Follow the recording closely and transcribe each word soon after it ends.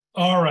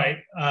All right,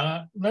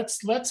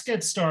 let's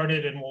get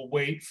started, and we'll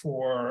wait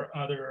for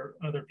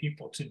other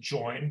people to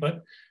join.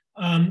 But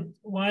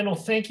Lionel,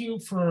 thank you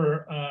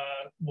for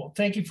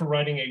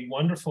writing a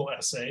wonderful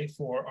essay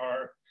for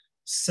our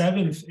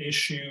seventh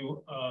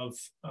issue of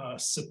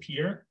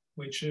Sapir,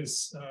 which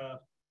is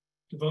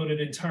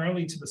devoted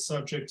entirely to the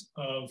subject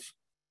of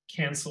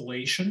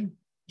cancellation,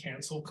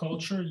 cancel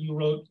culture. You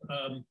wrote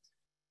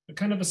a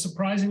kind of a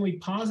surprisingly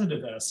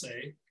positive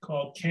essay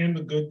called "Can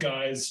the Good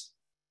Guys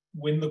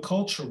Win the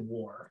Culture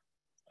War,"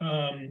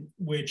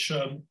 which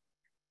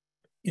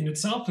in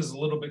itself is a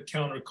little bit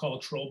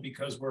countercultural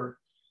because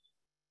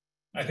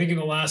I think in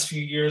the last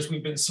few years,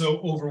 we've been so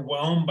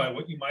overwhelmed by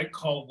what you might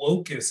call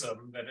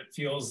wokeism that it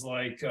feels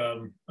like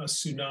a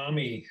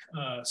tsunami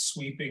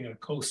sweeping a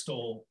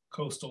coastal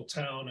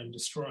town and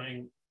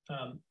destroying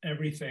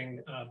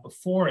everything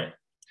before it.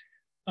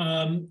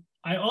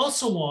 I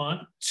also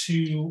want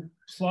to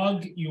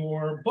plug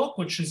your book,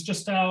 which is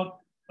just out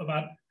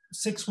about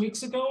 6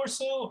 weeks ago or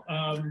so,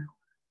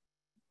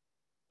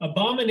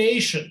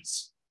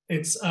 Abominations.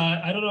 It's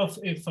I don't know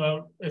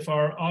if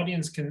our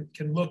audience can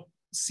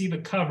see the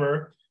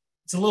cover.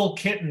 It's a little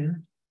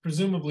kitten,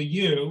 presumably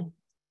you,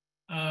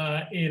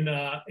 in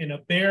a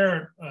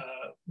bear,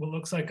 what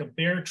looks like a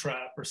bear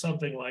trap or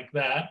something like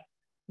that.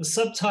 The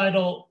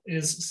subtitle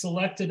is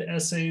 "Selected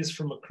Essays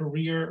from a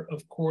Career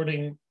of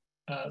Courting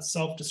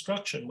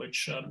Self-Destruction,"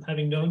 which,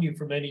 having known you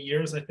for many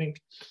years, I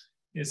think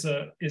is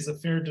a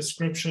fair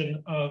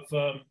description of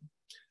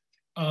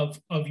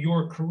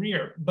your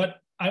career.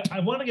 But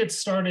I want to get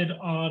started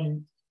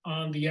on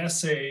the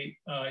essay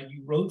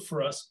you wrote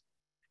for us,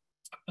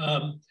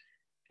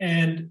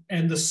 and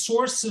the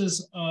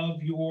sources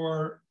of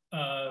your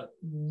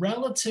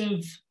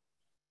relative,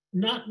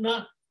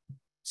 not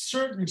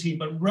certainty,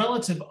 but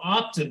relative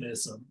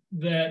optimism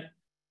that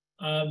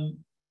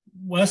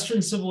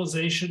Western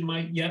civilization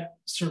might yet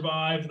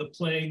survive the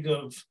plague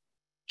of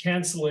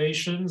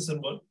cancellations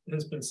and what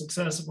has been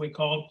successively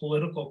called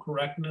political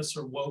correctness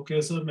or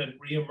wokeism, and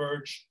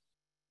reemerge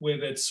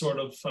with its sort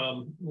of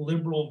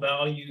liberal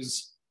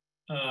values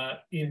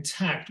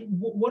intact.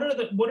 What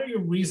are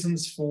your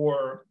reasons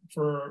for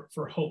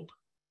hope?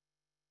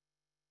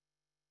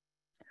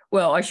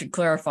 Well, I should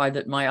clarify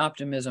that my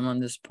optimism on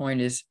this point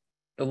is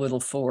a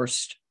little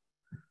forced,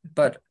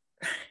 but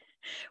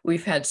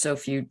we've had so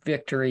few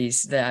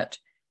victories that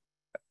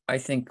I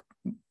think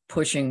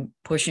pushing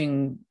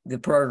the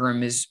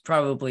program is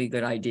probably a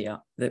good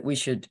idea, that we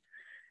should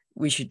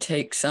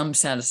take some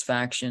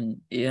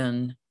satisfaction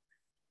in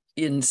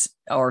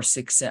our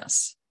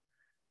success.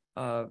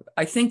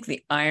 I think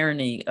the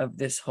irony of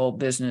this whole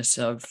business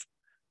of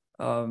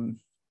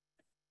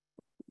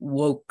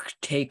woke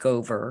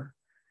takeover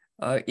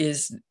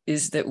is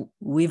that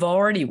we've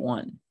already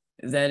won.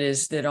 That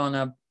is, that on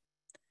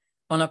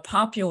a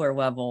popular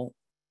level,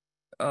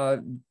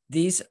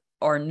 these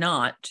are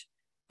not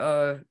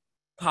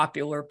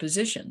popular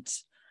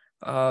positions.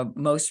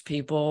 Most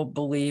people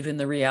believe in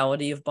the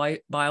reality of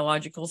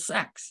biological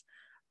sex.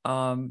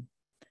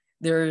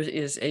 There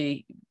is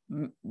a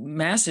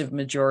massive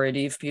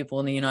majority of people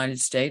in the United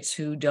States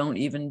who don't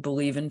even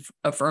believe in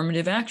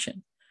affirmative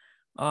action,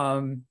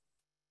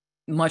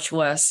 much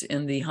less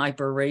in the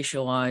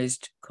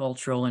hyper-racialized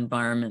cultural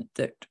environment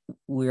that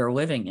we are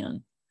living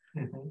in.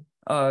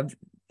 Mm-hmm.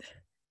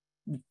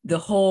 The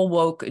whole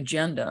woke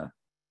agenda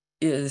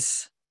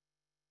is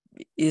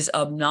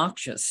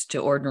obnoxious to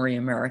ordinary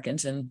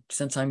Americans, and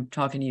since I'm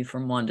talking to you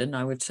from London,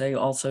 I would say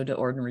also to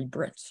ordinary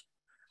Brits.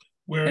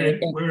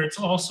 Where it's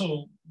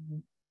also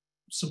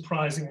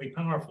surprisingly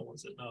powerful,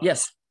 is it not?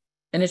 Yes,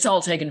 and it's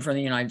all taken from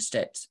the United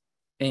States.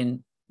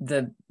 And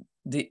the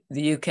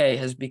UK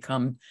has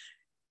become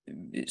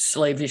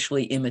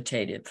slavishly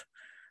imitative,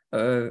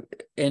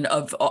 and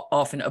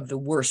often of the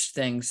worst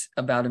things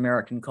about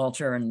American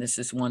culture, and this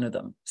is one of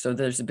them. So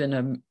there's been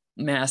a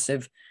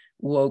massive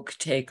woke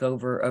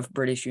takeover of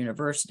British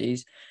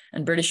universities,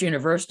 and British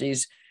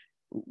universities,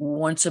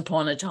 once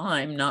upon a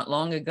time, not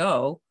long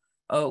ago,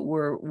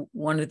 were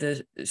one of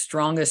the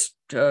strongest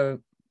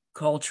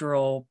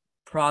cultural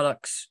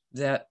products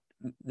that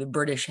the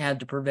British had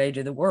to purvey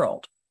to the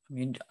world. I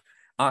mean,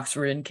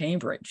 Oxford and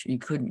Cambridge, you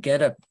couldn't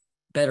get a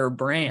better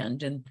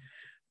brand, and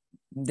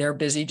they're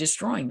busy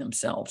destroying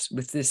themselves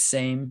with this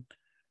same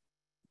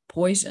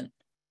poison.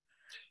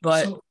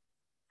 But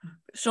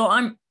so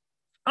I'm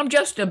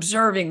just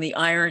observing the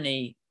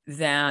irony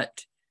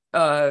that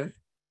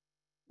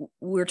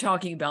we're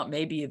talking about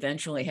maybe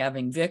eventually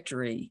having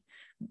victory,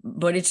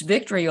 but it's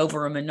victory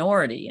over a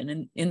minority.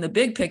 And in the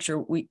big picture,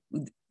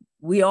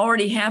 we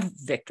already have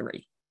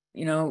victory.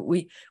 You know,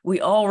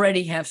 we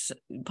already have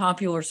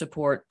popular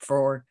support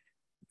for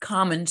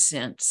common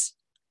sense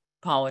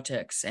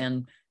politics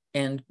and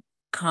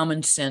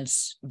common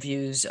sense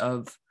views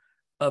of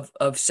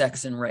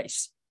sex and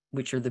race,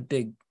 which are the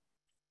big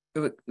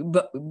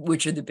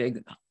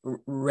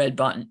red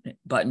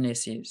button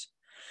issues.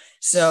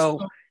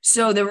 So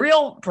the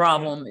real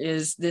problem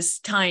is this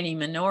tiny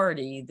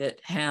minority that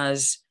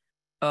has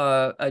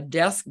a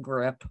death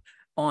grip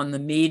on the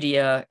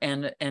media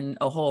and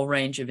a whole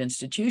range of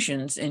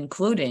institutions,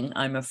 including,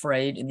 I'm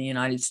afraid, in the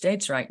United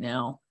States right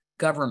now,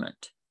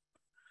 government.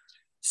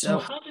 So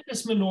how did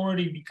this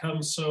minority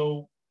become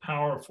so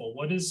powerful?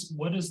 What is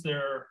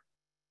their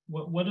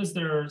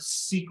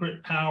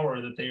secret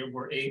power that they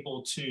were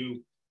able to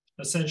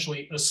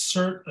essentially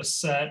assert a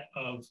set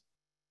of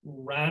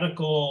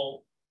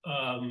radical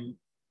and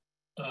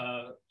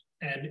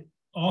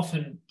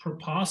often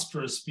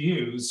preposterous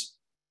views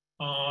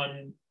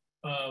on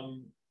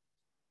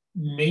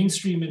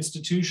mainstream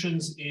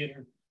institutions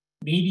in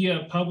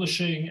media,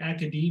 publishing,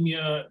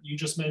 academia? You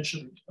just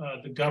mentioned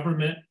the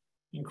government,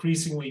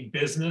 increasingly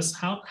business.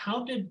 How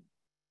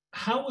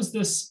is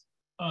this?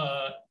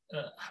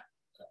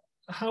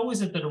 How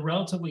is it that a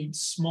relatively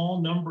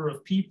small number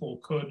of people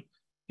could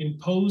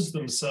impose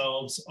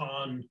themselves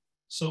on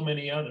so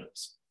many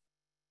others?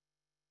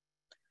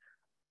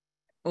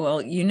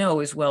 Well, you know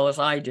as well as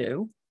I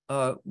do,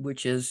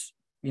 which is,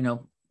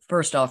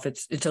 first off,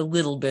 it's a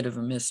little bit of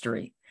a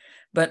mystery,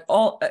 but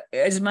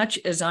as much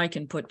as I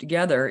can put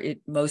together,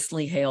 it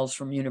mostly hails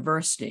from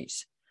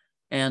universities,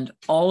 and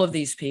all of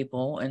these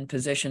people in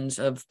positions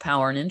of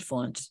power and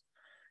influence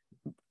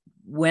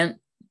went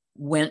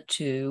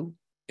to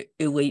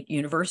elite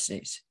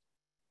universities,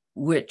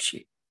 which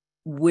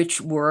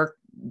were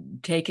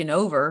taken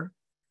over,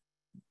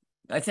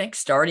 I think,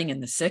 starting in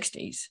the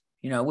 60s,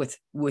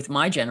 with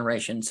my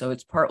generation. So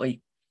it's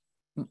partly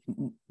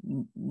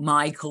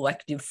my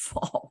collective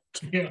fault.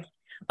 Yeah.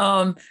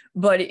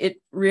 But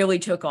it really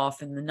took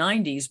off in the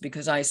 90s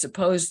because I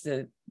suppose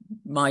that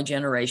my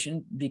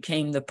generation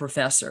became the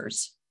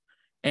professors,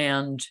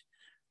 and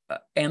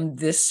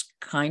this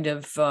kind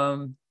of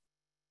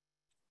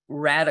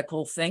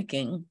radical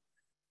thinking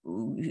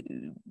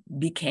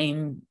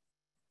became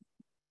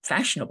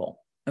fashionable.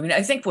 I mean,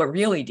 I think we're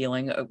really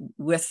dealing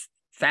with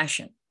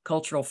fashion,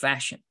 cultural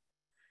fashion.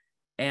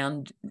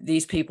 And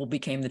these people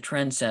became the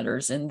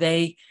trendsetters, and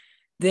they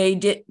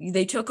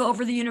took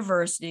over the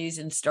universities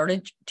and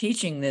started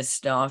teaching this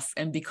stuff.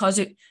 And because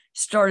it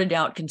started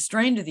out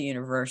constrained to the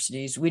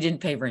universities, we didn't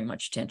pay very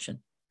much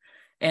attention.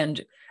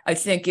 And I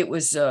think it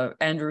was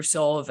Andrew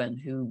Sullivan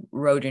who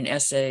wrote an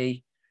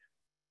essay,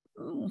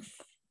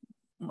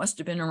 must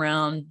have been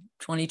around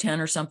 2010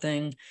 or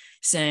something,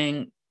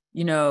 saying,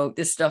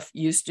 this stuff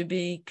used to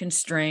be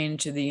constrained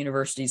to the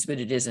universities, but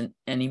it isn't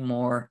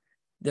anymore.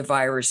 The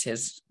virus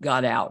has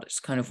got out. It's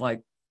kind of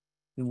like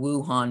the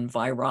Wuhan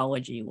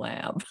virology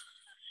lab.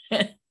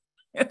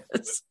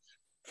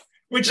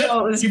 Which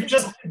you've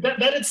just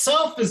that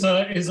itself is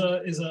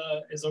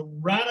a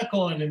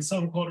radical and in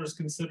some quarters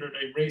considered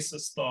a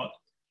racist thought.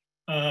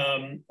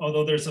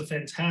 Although there's a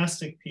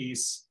fantastic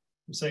piece,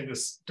 I'm saying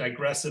this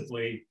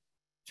digressively,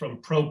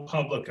 from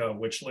ProPublica,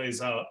 which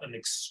lays out an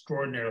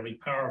extraordinarily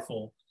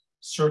powerful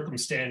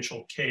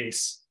circumstantial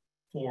case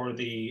for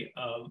the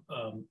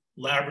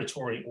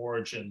laboratory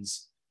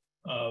origins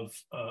of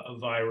a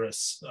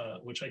virus,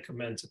 which I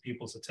commend to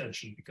people's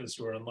attention because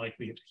you are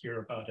unlikely to hear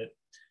about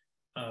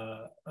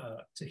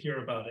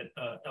it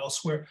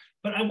elsewhere.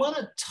 But I want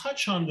to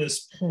touch on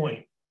this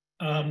point.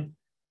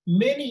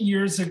 Many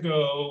years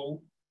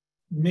ago,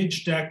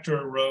 Midge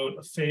Decter wrote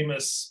a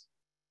famous,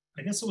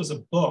 I guess it was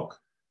a book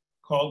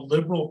called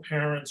Liberal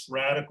Parents,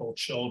 Radical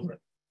Children.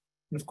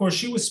 And of course,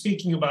 she was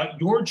speaking about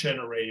your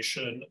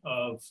generation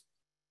of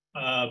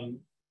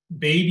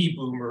baby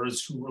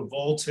boomers who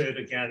revolted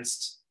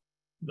against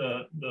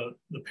the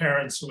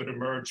parents who had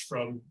emerged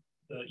from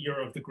the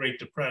era of the Great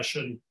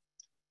Depression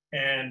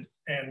and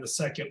the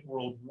Second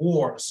World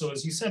War. So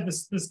as you said,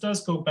 this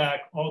does go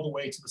back all the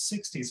way to the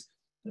 60s.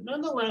 But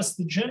nonetheless,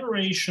 the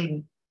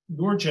generation,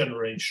 your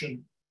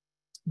generation,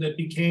 that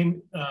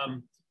became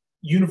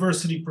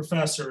university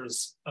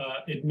professors,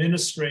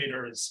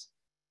 administrators,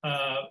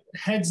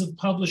 heads of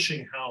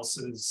publishing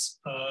houses,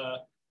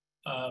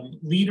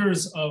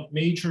 leaders of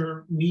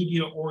major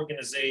media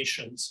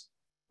organizations,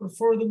 were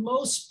for the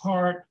most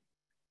part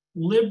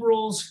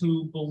liberals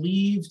who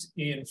believed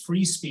in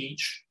free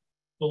speech,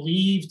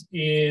 believed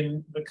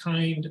in the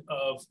kind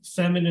of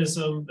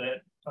feminism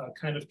that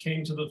kind of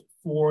came to the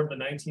fore in the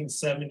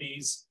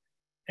 1970s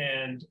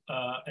and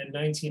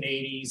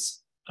 1980s,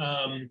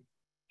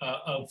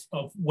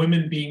 of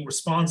women being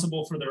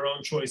responsible for their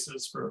own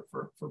choices for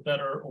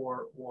better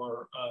or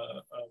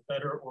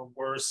better or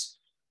worse,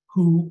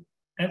 who,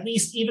 at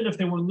least even if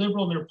they were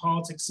liberal in their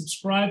politics,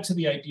 subscribed to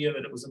the idea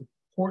that it was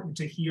important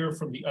to hear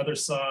from the other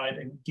side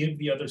and give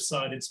the other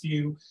side its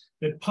view,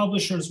 that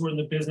publishers were in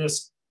the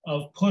business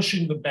of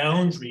pushing the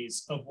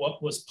boundaries of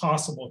what was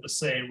possible to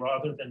say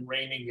rather than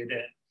reining it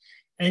in.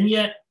 And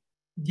yet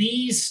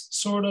these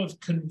sort of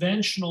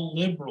conventional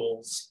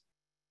liberals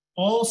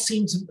all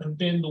seem to have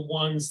been the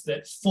ones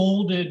that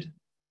folded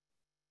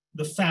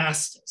the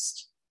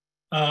fastest,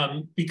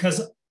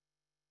 because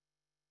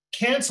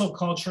cancel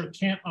culture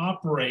can't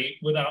operate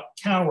without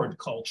coward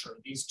culture.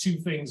 These two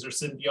things are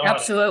symbiotic.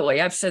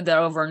 Absolutely. I've said that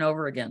over and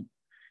over again.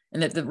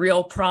 And that the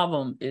real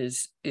problem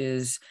is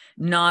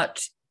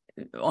not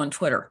on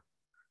Twitter.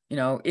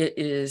 It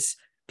is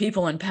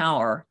people in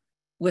power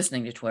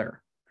listening to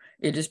Twitter.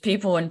 It is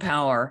people in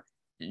power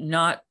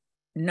not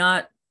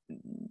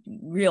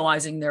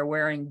realizing they're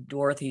wearing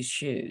Dorothy's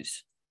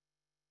shoes,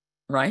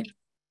 right?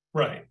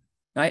 Right.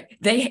 Right.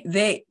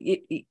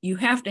 You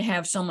have to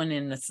have someone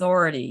in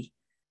authority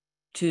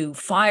to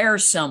fire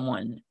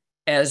someone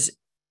as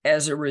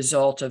a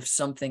result of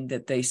something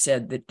that they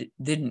said that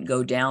didn't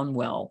go down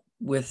well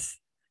with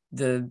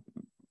the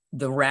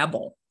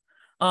rabble.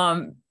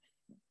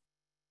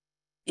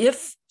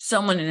 If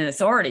someone in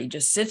authority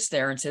just sits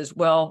there and says,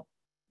 well,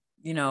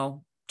 you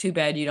know, too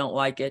bad you don't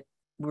like it,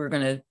 we're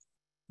going to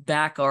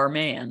back our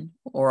man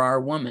or our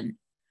woman,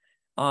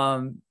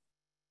 and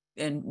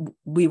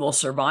we will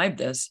survive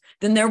this,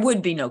 then there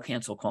would be no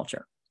cancel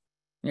culture.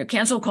 You know,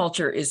 cancel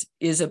culture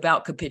is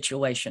about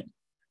capitulation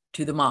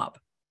to the mob.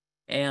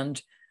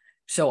 And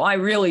so I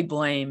really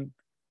blame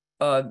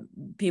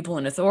people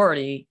in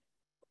authority,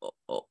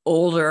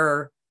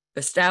 older,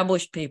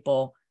 established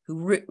people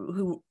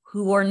who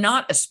are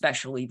not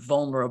especially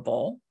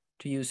vulnerable,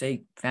 to use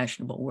a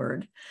fashionable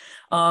word,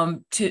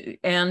 and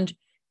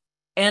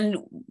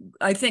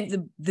I think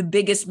the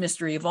biggest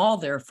mystery of all,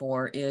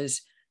 therefore,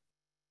 is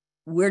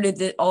where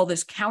did all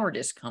this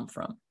cowardice come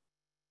from?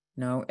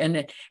 You know,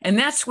 and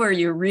that's where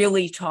you're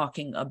really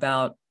talking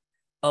about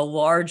a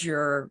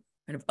larger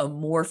kind of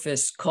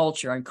amorphous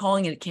culture. I'm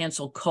calling it a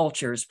cancel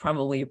culture is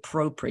probably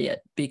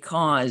appropriate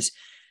because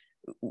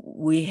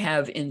we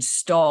have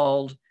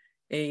installed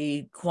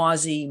a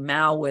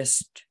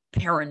quasi-Maoist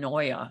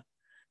paranoia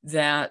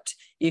that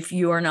if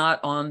you are not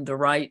on the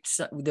right,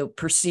 the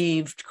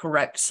perceived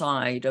correct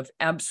side of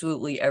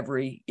absolutely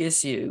every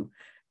issue,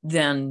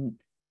 then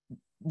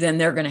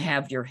they're going to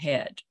have your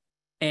head.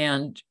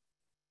 And,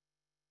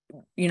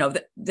 you know,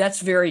 that's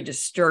very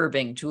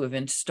disturbing to have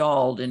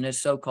installed in a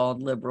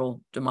so-called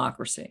liberal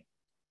democracy.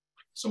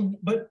 So,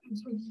 but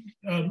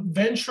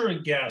venture a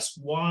guess,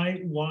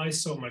 why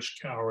so much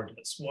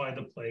cowardice? Why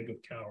the plague of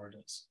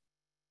cowardice?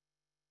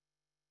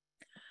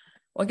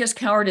 Well, I guess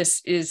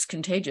cowardice is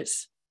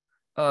contagious.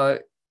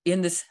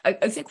 In this,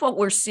 I think what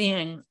we're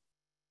seeing,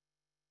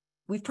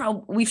 we've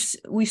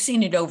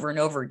seen it over and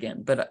over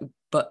again,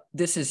 but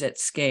this is at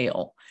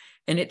scale,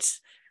 and it's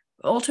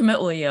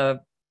ultimately a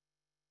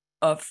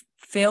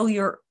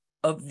failure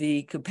of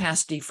the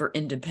capacity for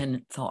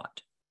independent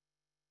thought.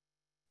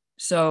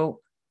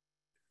 So,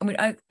 I mean,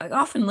 I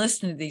often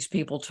listen to these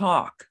people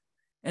talk,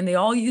 and they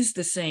all use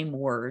the same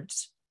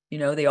words. You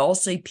know, they all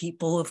say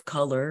people of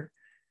color,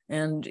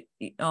 and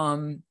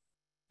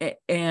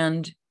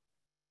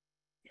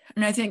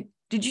I think,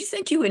 did you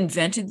think you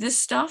invented this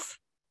stuff?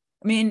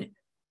 I mean,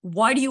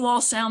 why do you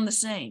all sound the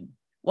same?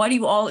 Why do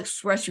you all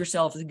express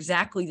yourselves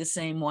exactly the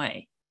same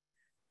way?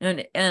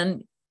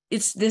 And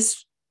it's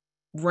this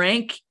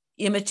rank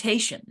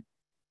imitation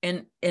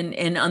and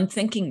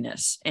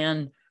unthinkingness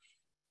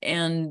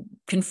and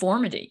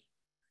conformity.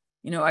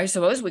 You know, I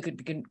suppose we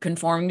could be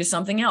conforming to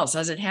something else.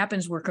 As it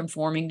happens, we're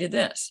conforming to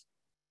this.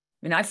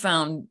 I mean, I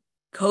found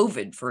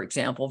COVID, for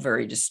example,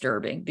 very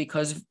disturbing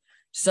because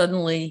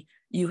suddenly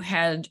you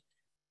had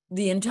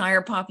the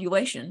entire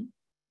population,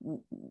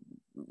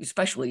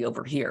 especially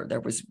over here, there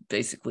was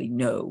basically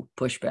no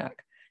pushback,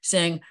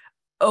 saying,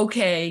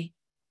 okay,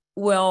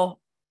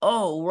 well,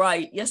 oh,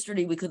 right,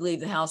 yesterday we could leave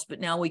the house, but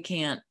now we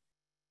can't.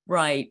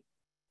 Right.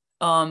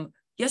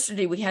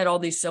 Yesterday we had all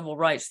these civil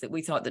rights that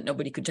we thought that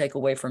nobody could take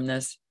away from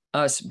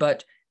us,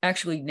 but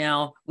actually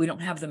now we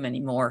don't have them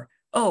anymore.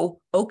 Oh,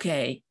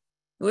 okay.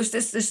 It was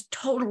this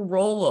total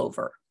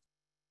rollover.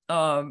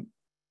 And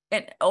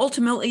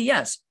ultimately,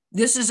 yes,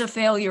 this is a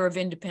failure of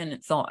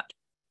independent thought.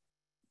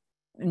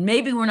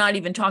 Maybe we're not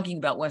even talking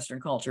about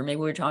Western culture. Maybe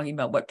we're talking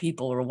about what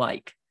people are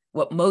like,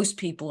 what most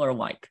people are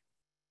like.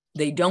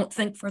 They don't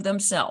think for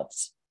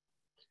themselves.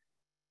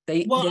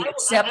 They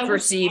accept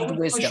perceived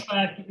wisdom. Push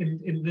back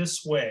in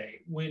this way,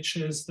 which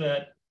is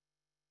that,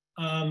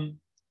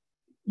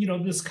 you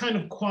know, this kind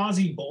of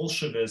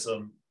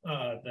quasi-Bolshevism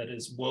that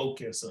is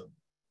wokeism,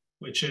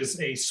 which is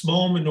a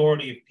small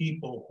minority of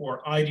people who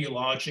are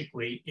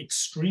ideologically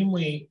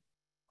extremely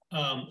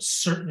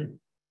certain,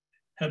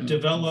 have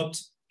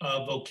developed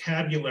a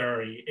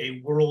vocabulary,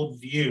 a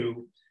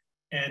worldview,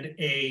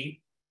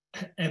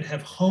 and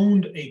have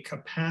honed a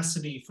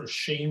capacity for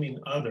shaming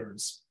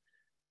others,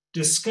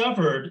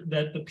 discovered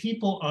that the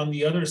people on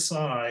the other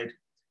side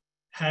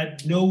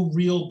had no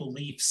real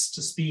beliefs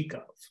to speak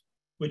of,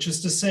 which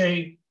is to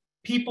say,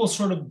 people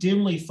sort of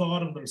dimly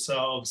thought of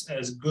themselves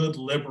as good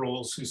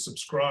liberals who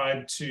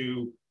subscribed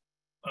to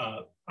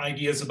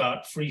ideas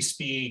about free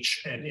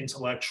speech and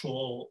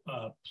intellectual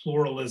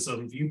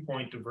pluralism,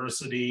 viewpoint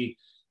diversity,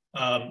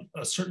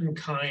 a certain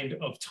kind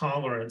of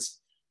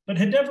tolerance, but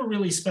had never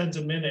really spent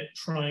a minute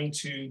trying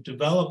to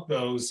develop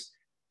those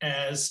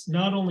as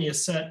not only a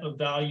set of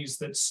values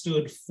that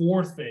stood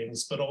for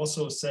things, but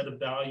also a set of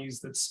values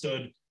that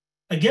stood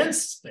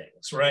against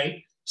things,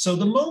 right? So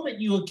the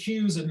moment you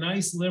accuse a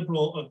nice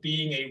liberal of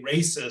being a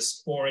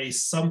racist or a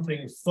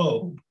something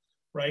phobe,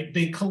 right,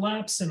 they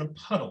collapse in a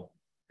puddle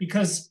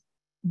because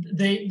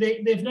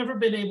they've never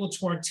been able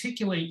to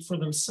articulate for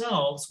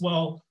themselves,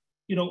 well,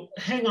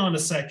 hang on a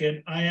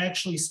second, I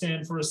actually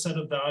stand for a set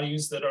of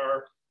values that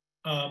are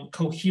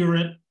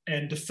coherent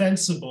and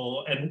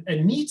defensible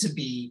and need to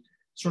be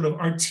sort of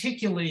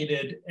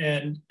articulated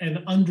and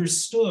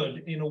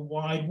understood in a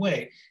wide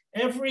way.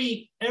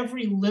 Every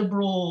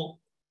liberal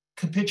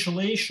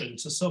capitulation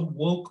to some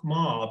woke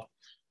mob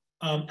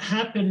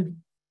happened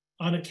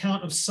on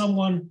account of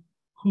someone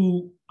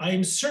who I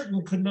am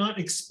certain could not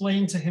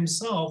explain to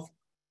himself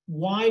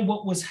why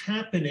what was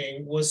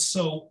happening was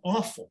so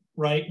awful,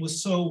 right?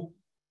 Was so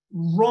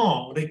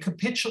wrong. They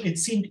capitulated. It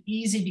seemed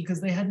easy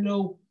because they had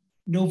no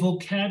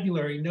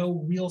vocabulary,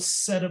 no real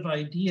set of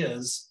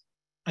ideas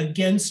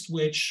against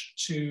which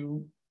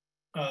to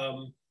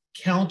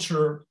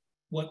counter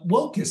what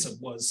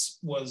wokeism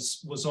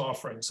was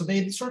offering. So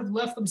they sort of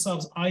left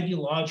themselves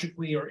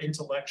ideologically or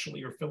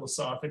intellectually or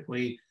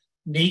philosophically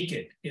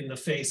naked in the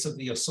face of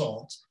the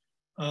assault.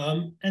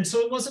 And so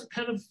it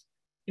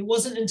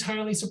wasn't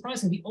entirely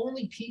surprising. The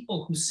only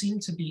people who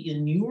seemed to be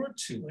inured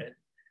to it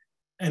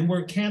and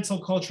where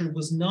cancel culture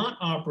was not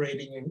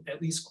operating in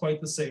at least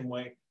quite the same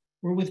way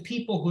were with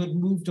people who had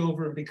moved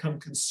over and become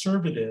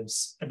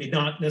conservatives. I mean,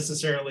 not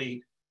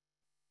necessarily,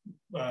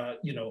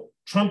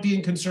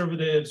 Trumpian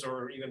conservatives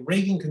or even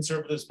Reagan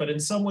conservatives, but in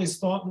some ways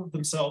thought of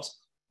themselves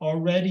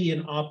already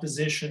in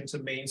opposition to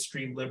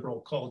mainstream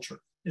liberal culture.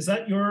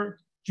 Do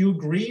you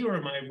agree, or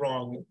am I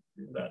wrong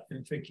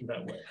in thinking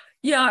that way?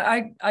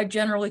 Yeah, I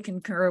generally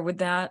concur with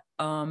that.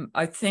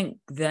 I think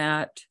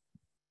that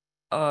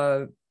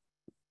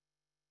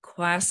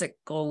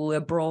classical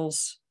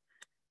liberals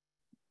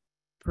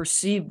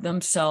perceive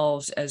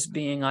themselves as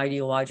being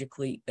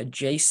ideologically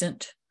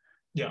adjacent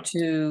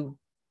to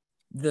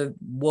the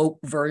woke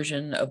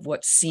version of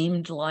what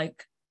seemed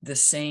like the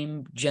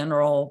same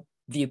general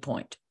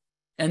viewpoint.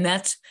 And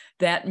that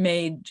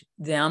made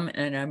them,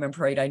 and I'm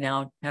afraid I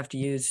now have to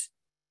use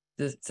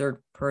the third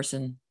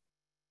person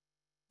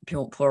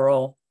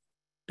plural,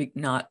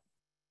 not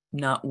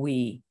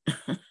we.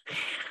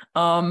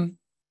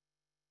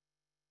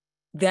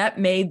 That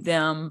made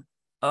them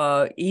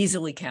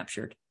easily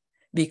captured,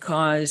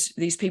 because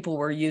these people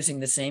were using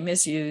the same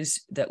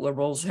issues that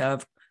liberals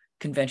have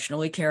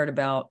conventionally cared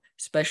about,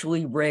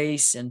 especially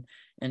race and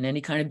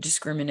any kind of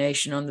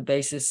discrimination on the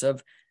basis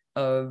of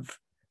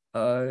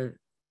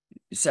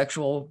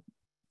sexual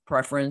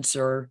preference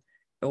or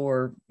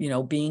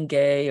being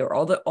gay, or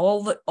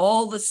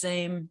all the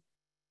same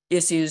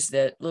issues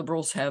that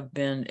liberals have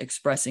been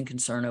expressing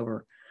concern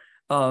over.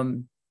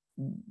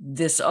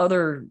 This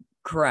other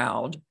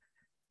crowd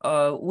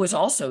was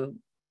also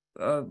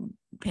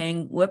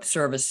paying lip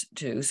service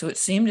to. So it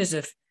seemed as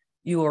if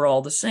you were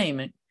all the same.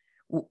 And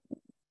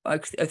I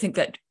think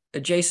that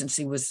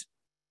adjacency was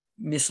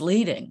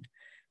misleading,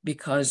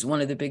 because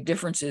one of the big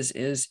differences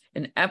is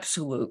an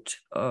absolute,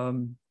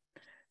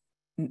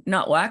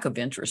 not lack of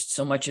interest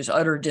so much as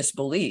utter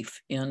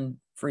disbelief in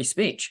free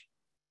speech.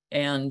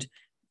 And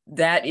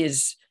that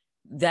is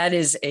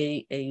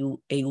a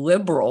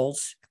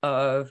liberal's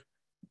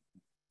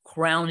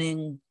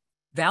crowning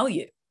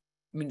value.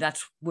 I mean,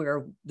 that's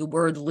where the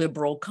word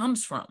liberal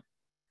comes from,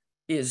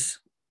 is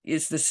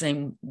the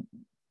same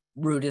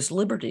root as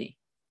liberty.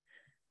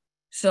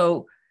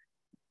 So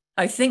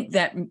I think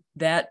that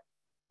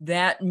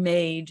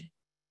made,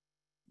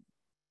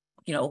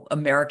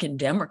 American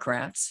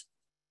Democrats,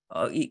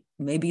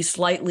 maybe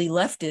slightly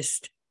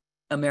leftist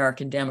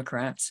American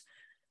Democrats,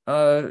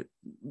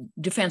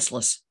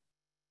 defenseless.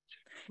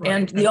 Right.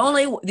 And the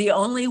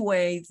only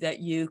way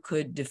that you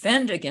could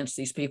defend against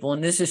these people,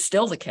 and this is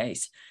still the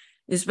case,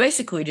 is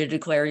basically to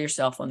declare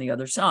yourself on the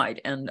other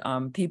side.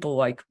 And people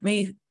like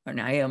me,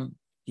 and I am,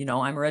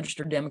 I'm a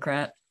registered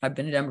Democrat. I've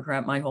been a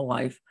Democrat my whole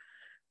life.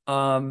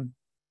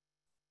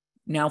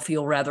 Now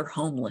feel rather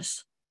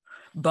homeless.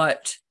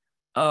 But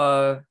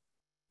the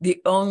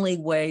only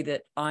way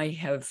that I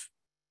have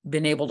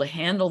been able to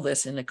handle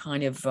this in a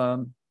kind of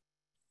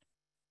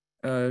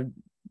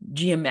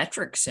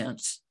geometric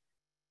sense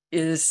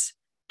is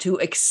to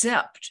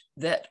accept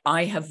that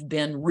I have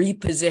been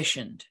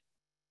repositioned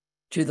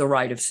to the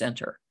right of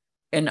center.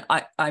 And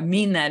I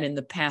mean that in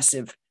the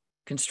passive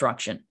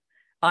construction.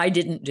 I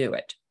didn't do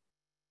it.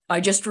 I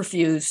just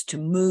refused to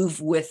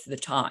move with the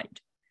tide.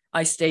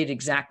 I stayed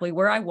exactly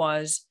where I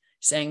was,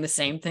 saying the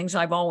same things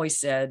I've always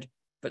said,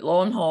 but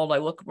lo and behold, I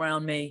look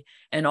around me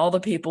and all the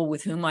people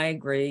with whom I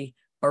agree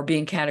are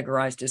being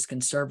categorized as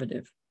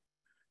conservative.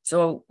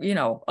 So,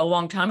 a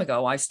long time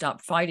ago, I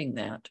stopped fighting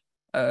that.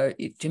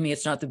 To me,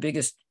 it's not the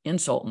biggest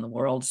insult in the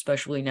world,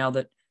 especially now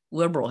that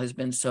liberal has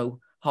been so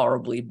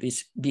horribly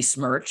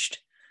besmirched.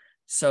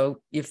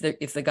 So if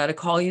they got to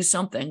call you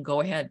something,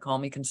 go ahead, call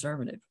me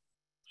conservative.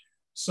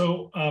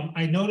 So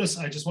I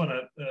just want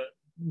to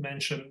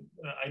mention,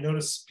 I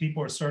notice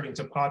people are starting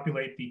to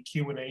populate the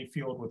Q&A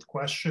field with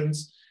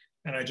questions.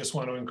 And I just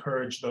want to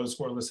encourage those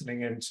who are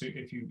listening in to,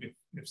 if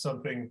there's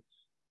something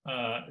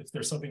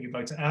you'd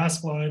like to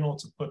ask Lionel,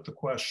 to put the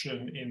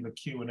question in the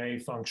Q&A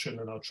function,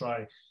 and I'll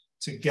try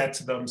to get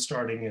to them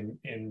starting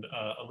in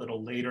a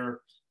little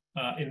later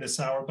in this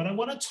hour. But I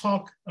want to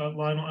talk,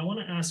 Lionel, I want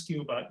to ask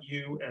you about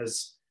you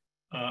as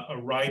a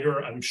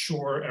writer. I'm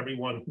sure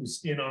everyone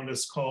who's in on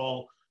this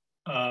call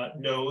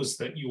knows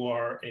that you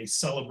are a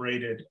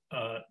celebrated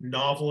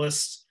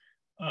novelist.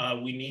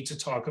 We need to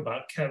talk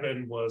about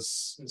Kevin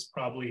is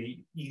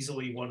probably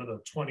easily one of the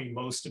 20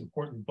 most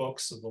important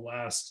books of the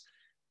last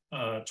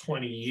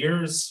 20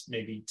 years,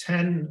 maybe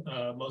 10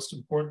 most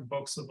important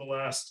books of the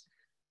last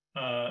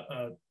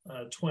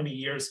 20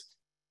 years.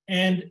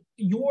 And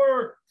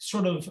your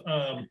sort of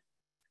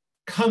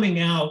coming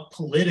out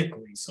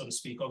politically, so to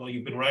speak, although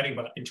you've been writing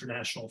about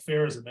international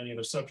affairs and many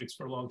other subjects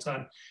for a long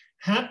time,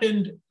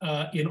 happened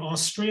in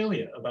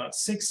Australia about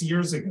 6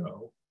 years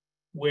ago,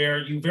 where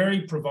you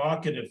very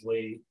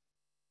provocatively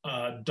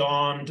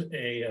donned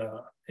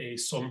a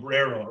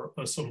sombrero,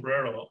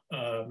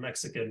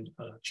 Mexican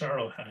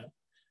charro hat,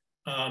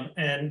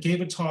 and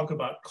gave a talk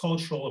about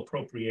cultural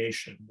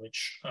appropriation,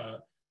 which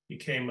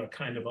became a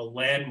kind of a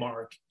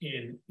landmark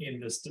in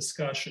this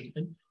discussion.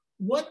 And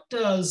what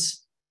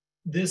does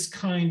this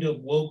kind of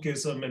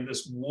wokeism and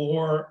this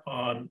war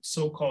on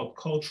so-called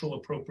cultural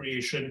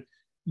appropriation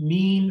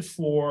mean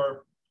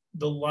for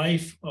the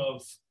life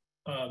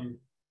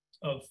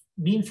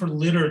mean for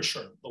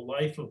literature, the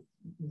life of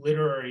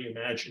literary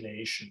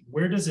imagination?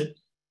 Where does it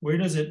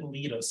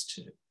lead us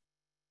to?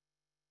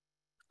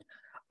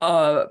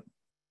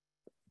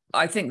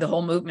 I think the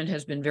whole movement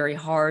has been very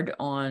hard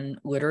on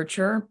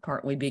literature,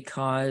 partly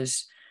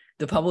because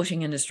the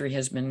publishing industry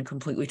has been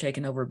completely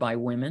taken over by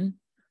women.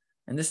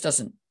 And this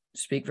doesn't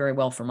speak very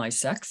well for my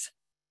sex,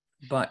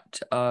 but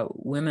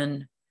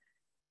women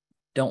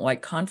don't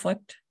like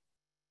conflict.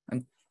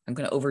 I'm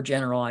going to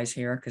overgeneralize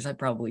here because I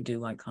probably do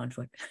like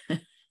conflict.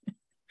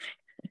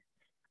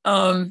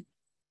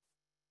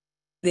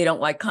 They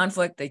don't like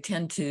conflict. They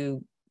tend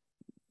to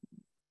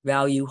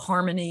value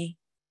harmony.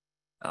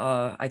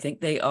 I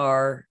think they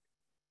are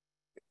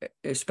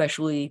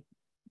especially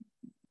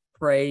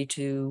prey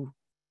to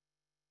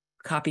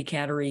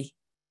copycattery,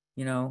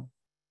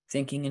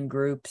 thinking in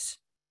groups.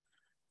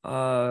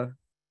 They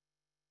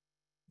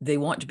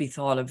want to be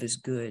thought of as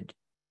good.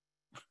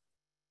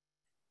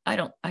 I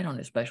don't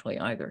especially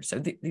either. So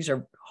these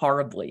are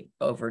horribly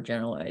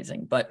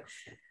overgeneralizing, but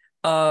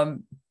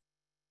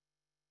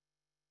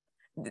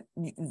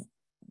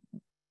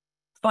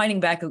fighting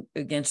back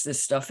against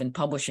this stuff in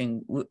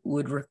publishing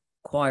would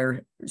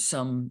require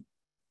some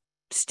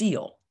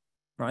steel,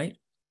 right?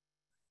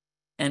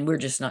 And we're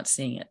just not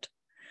seeing it.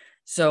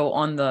 So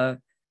on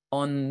the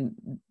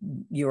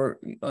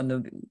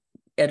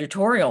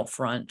editorial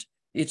front,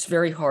 it's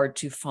very hard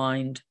to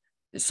find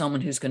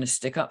someone who's going to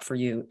stick up for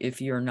you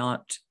if you're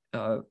not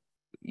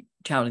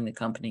touting the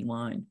company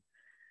line.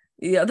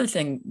 The other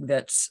thing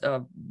that's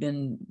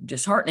been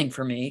disheartening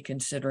for me,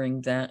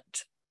 considering that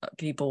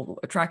people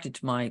attracted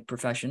to my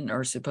profession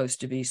are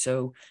supposed to be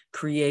so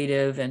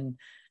creative and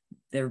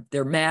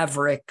they're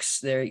mavericks.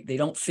 They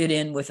don't fit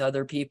in with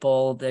other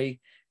people. They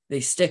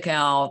stick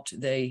out.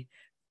 They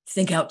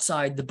think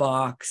outside the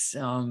box.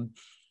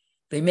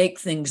 They make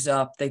things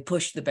up. They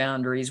push the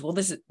boundaries. Well,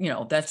 this is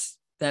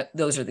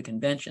those are the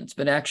conventions.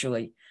 But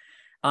actually,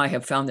 I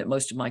have found that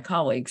most of my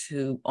colleagues,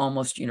 who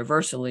almost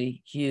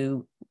universally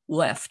hew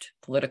left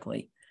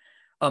politically,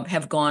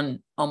 have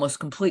gone almost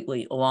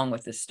completely along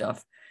with this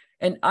stuff.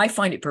 And I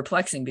find it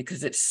perplexing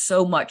because it's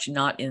so much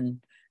not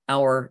in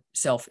our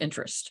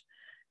self-interest,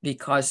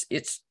 because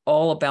it's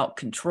all about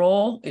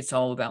control. It's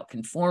all about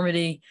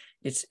conformity.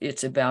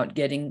 It's about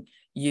getting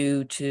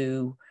you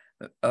to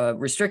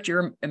restrict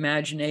your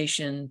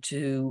imagination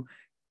to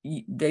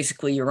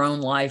basically your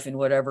own life in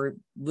whatever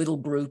little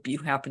group you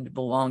happen to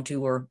belong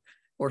to or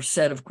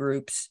set of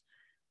groups.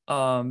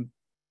 So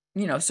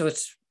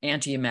it's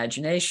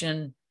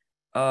anti-imagination.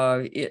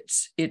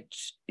 It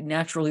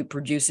naturally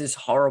produces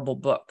horrible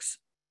books.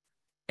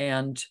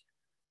 And,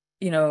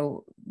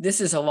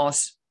 this is a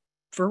loss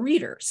for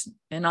readers.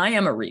 And I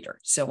am a reader,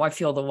 so I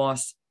feel the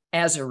loss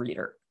as a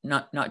reader,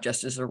 not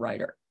just as a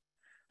writer.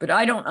 But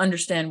I don't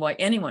understand why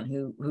anyone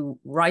who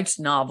writes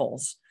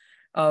novels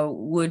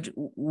would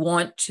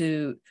want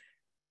to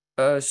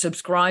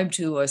subscribe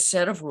to a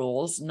set of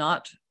rules,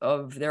 not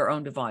of their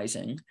own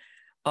devising,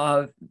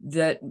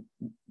 that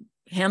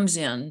hems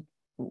in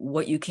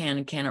what you can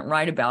and cannot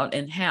write about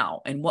and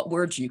how and what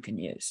words you can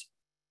use.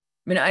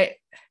 I mean,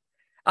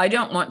 I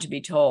don't want to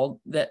be told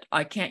that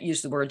I can't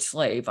use the word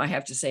slave. I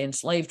have to say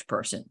enslaved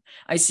person.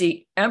 I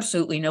see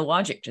absolutely no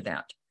logic to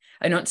that.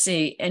 I don't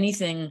see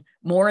anything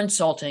more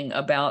insulting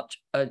about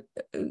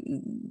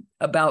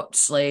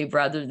slave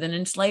rather than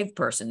enslaved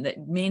person.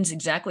 That means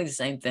exactly the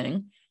same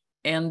thing,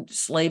 and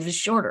slave is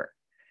shorter.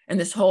 And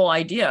this whole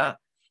idea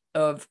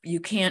of you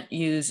can't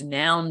use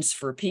nouns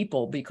for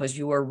people because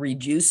you are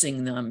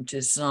reducing them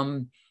to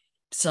some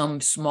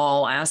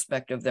small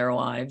aspect of their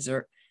lives,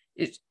 or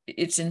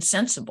it's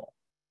insensible,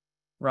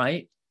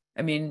 right?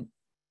 I mean,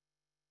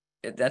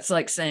 that's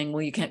like saying,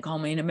 well, you can't call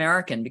me an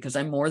American because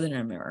I'm more than an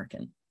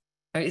American.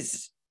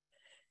 It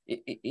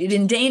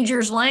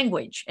endangers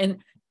language.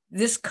 And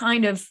this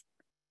kind of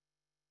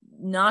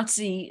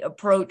Nazi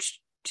approach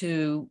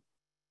to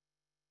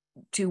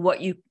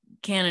what you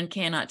can and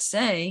cannot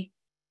say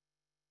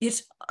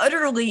it's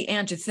utterly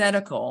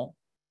antithetical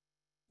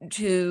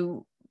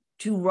to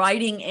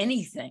writing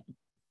anything.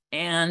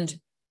 And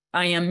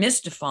I am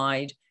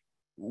mystified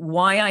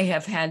why I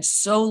have had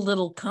so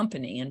little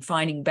company in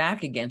fighting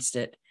back against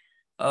it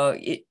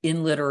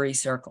in literary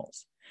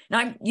circles.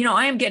 Now,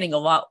 I am getting a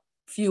lot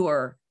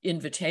fewer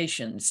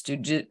invitations to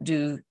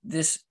do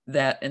this,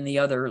 that, and the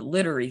other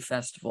literary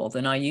festival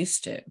than I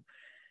used to.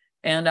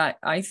 And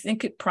I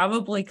think it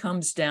probably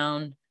comes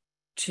down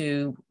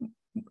to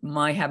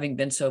my having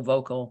been so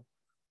vocal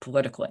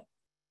politically.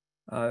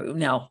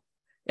 Now,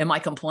 am I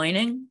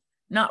complaining?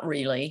 Not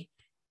really.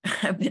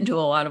 I've been to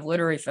a lot of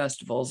literary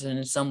festivals, and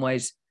in some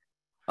ways,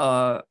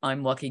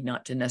 I'm lucky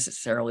not to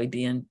necessarily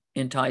be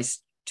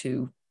enticed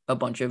to a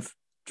bunch of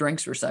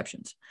drinks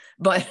receptions.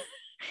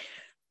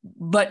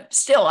 But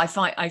still, I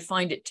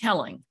find it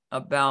telling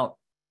about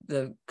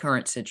the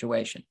current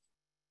situation.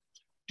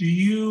 Do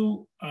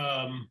you,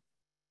 to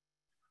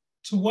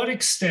what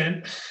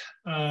extent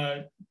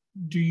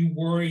do you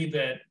worry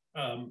that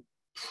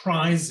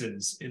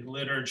prizes in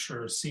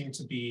literature seem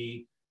to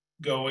be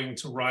going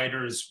to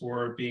writers who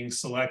are being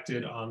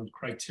selected on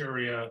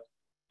criteria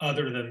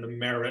other than the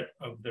merit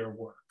of their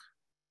work?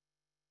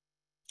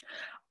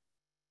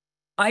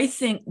 I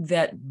think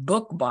that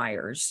book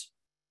buyers,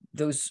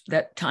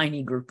 that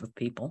tiny group of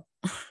people,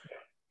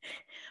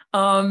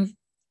 are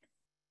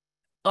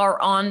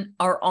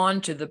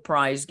on to the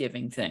prize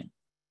giving thing.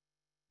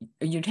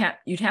 You'd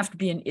have to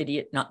be an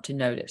idiot not to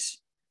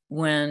notice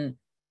when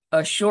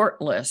a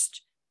short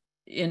list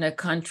in a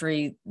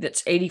country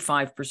that's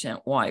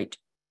 85% white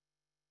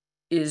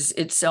is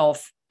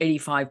itself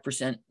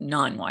 85%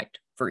 non-white,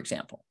 for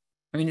example.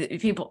 I mean,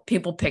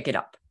 people pick it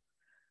up.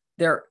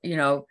 They're,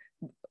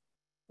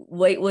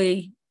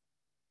 lately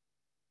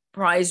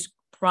prize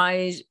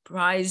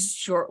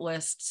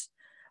shortlists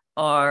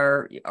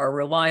are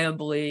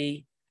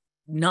reliably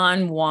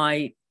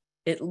non-white,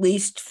 at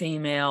least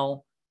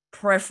female,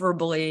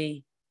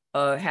 preferably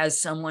has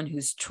someone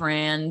who's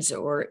trans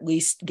or at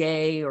least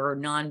gay or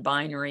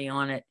non-binary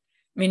on it.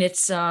 I mean,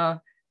 it's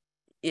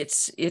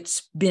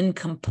been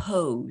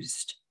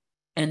composed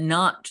and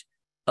not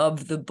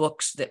of the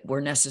books that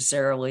were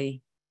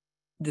necessarily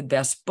the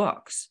best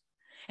books.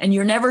 And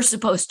you're never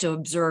supposed to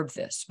observe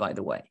this, by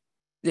the way.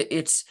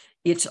 It's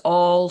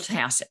all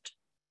tacit.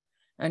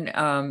 And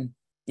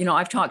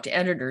I've talked to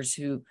editors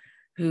who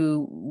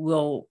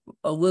will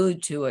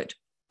allude to it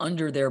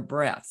under their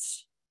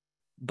breaths,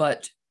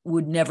 but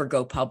would never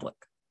go public.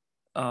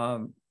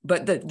 But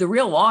the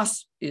real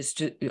loss is,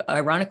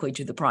 ironically,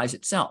 to the prize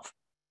itself,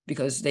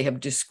 because they have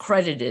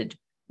discredited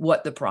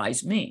what the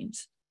prize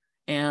means.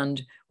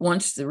 And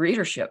once the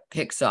readership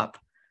picks up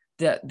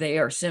that they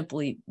are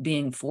simply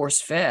being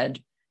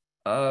force-fed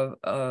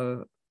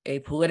a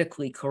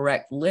politically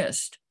correct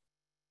list,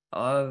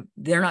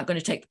 they're not going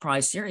to take the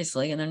prize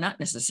seriously, and they're not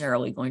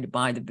necessarily going to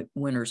buy the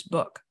winner's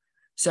book.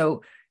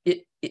 So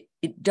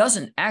it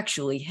doesn't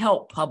actually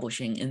help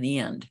publishing in the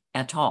end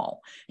at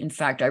all. In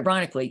fact,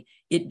 ironically,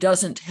 it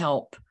doesn't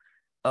help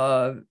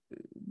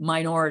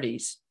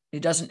minorities.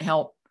 It doesn't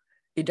help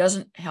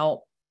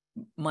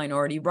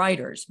minority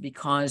writers,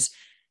 because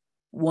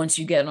once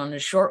you get on a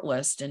short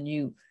list and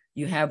you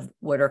have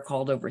what are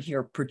called over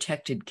here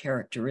protected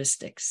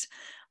characteristics,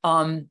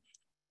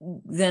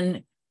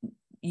 then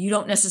you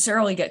don't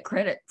necessarily get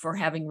credit for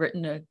having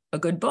written a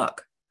good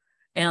book.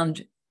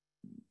 And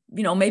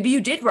maybe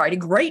you did write a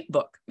great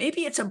book.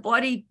 Maybe it's a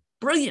bloody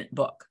brilliant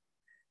book.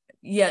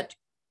 Yet,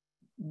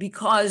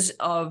 because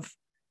of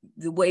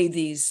the way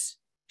these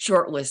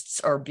shortlists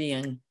are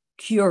being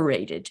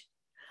curated,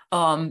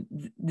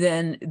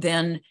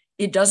 then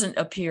it doesn't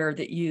appear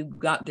that you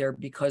got there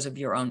because of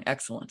your own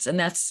excellence. And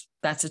that's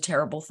a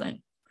terrible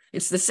thing.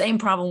 It's the same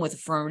problem with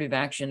affirmative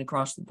action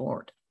across the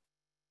board.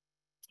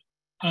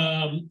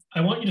 I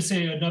want you to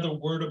say another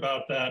word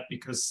about that,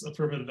 because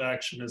affirmative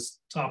action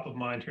is top of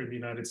mind here in the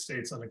United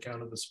States on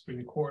account of the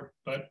Supreme Court.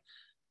 But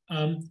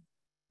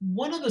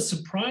one of the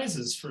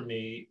surprises for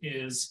me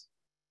is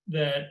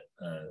that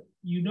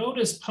you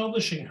notice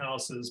publishing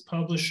houses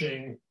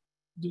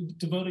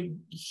devoting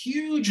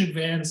huge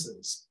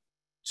advances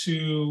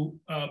to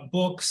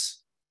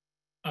books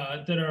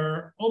that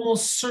are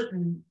almost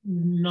certain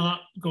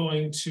not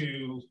going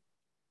to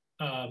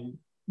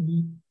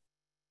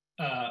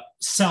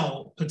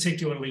sell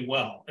particularly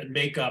well and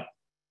make up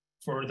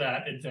for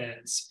that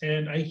advance.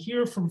 And I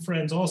hear from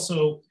friends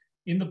also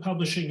in the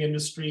publishing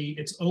industry,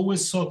 it's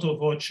always sotto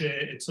voce,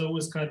 it's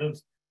always kind of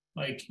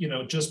like,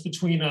 just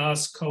between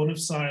us, cone of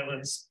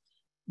silence.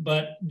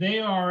 But they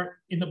are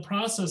in the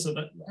process of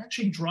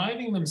actually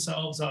driving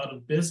themselves out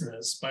of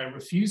business by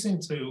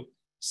refusing to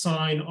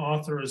sign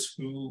authors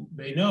who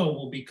they know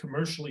will be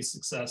commercially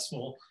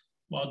successful,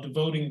 while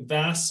devoting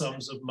vast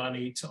sums of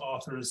money to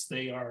authors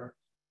they are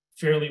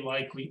fairly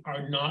likely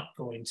are not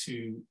going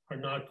to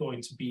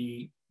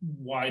be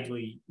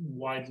widely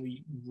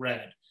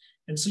read.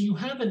 And so you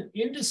have an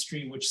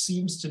industry which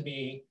seems to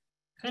me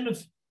kind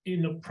of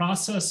in a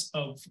process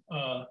of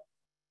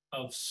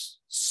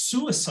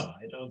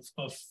suicide,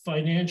 of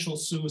financial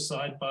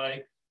suicide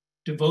by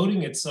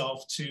devoting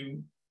itself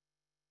to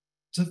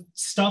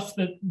stuff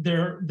that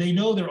they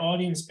know their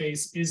audience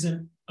base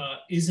isn't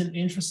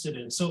interested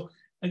in. So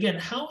again,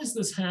 how is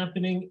this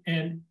happening?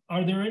 And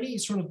are there any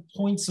sort of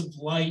points of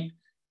light?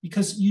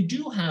 Because you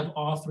do have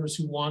authors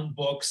who want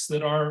books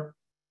that are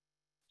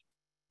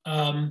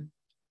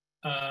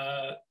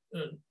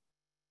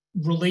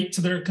relate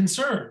to their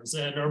concerns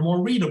and are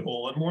more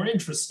readable and more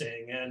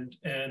interesting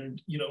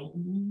and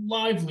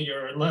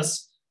livelier and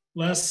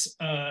less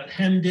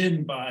hemmed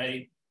in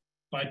by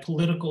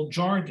political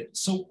jargon.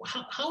 So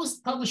how is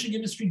the publishing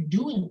industry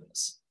doing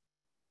this?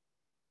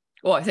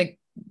 Well, I think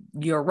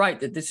you're right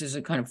that this is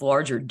a kind of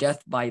larger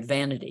death by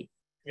vanity.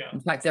 Yeah.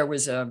 In fact,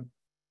 there's an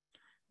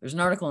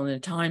article in the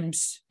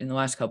Times in the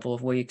last couple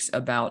of weeks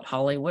about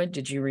Hollywood.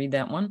 Did you read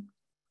that one?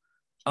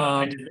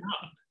 I did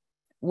not.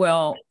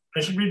 Well,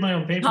 I should read my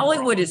own paper.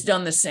 Hollywood has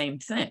done the same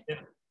thing, yeah.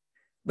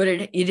 But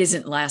it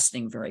isn't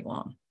lasting very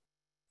long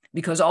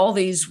because all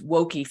these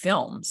wokey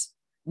films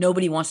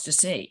nobody wants to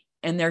see,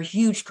 and they're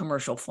huge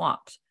commercial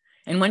flops.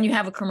 And when you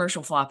have a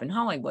commercial flop in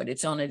Hollywood,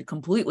 it's on a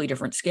completely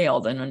different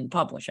scale than in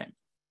publishing.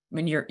 I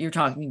mean, you're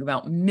talking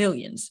about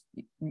millions,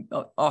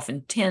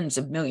 often tens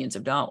of millions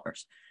of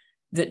dollars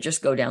that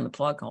just go down the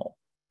plug hole.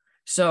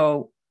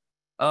 So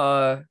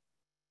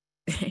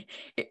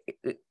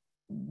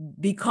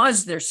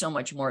because there's so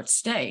much more at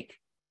stake,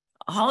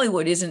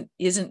 Hollywood isn't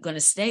going to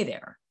stay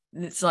there.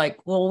 It's like,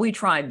 well, we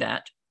tried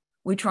that.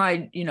 We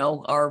tried,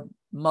 our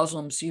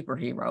Muslim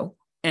superhero,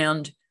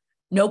 and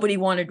nobody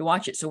wanted to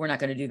watch it, so we're not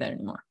going to do that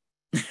anymore.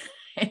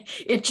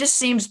 It just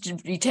seems to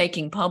be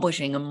taking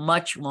publishing a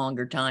much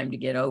longer time to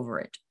get over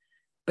it.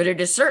 But at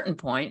a certain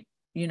point,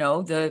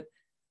 the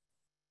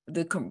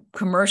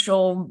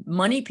commercial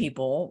money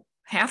people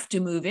have to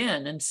move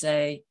in and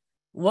say,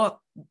 look,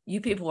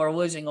 you people are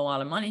losing a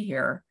lot of money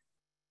here.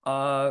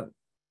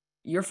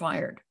 You're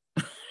fired,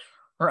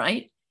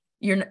 right?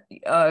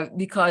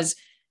 Because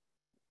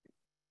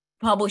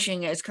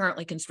publishing as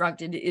currently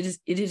constructed,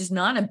 it is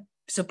not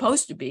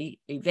supposed to be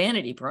a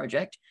vanity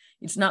project.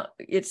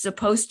 It's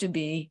supposed to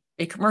be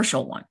a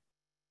commercial one.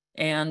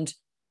 And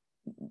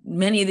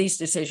many of these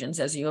decisions,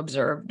 as you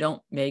observe,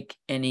 don't make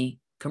any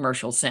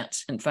commercial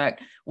sense. In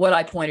fact, what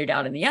I pointed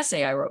out in the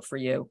essay I wrote for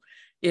you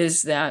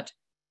is that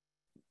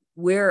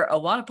where a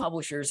lot of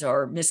publishers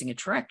are missing a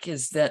trick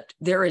is that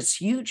there is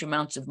huge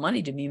amounts of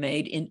money to be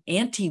made in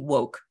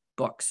anti-woke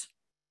books.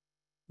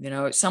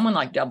 Someone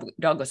like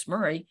Douglas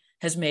Murray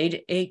has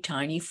made a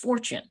tiny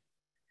fortune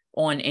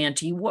on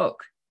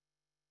anti-woke.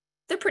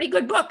 They're pretty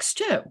good books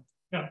too.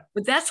 Yeah.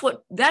 But that's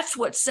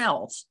what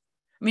sells.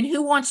 I mean,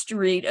 who wants to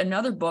read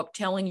another book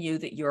telling you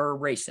that you're a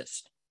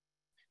racist?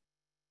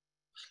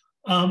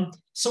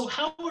 So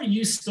how are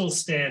you still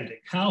standing?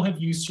 How have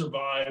you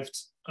survived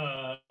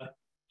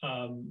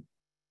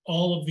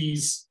all of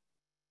these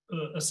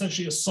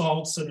essentially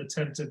assaults and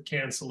attempted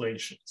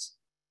cancellations?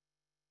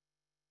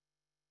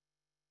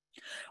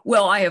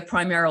 Well, I have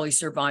primarily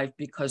survived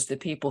because the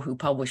people who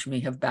publish me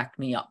have backed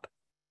me up.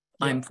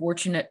 Yeah. I'm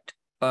fortunate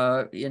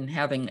in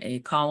having a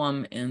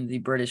column in the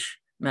British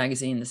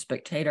magazine, The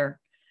Spectator.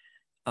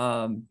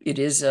 It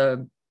is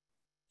a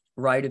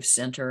right of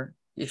center,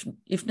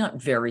 if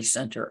not very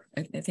center.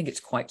 I think it's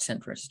quite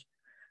centrist.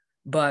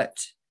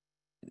 But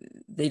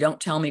they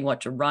don't tell me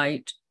what to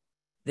write.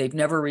 They've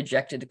never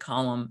rejected a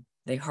column.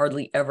 They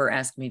hardly ever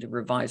ask me to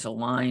revise a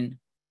line.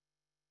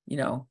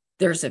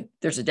 There's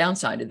a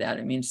downside to that.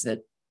 It means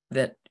that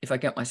if I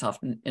get myself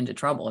into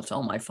trouble, it's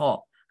all my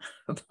fault.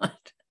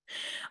 But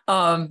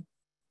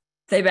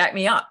they back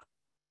me up.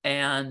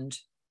 And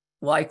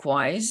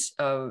likewise,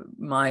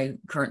 my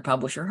current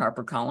publisher,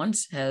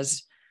 HarperCollins,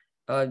 has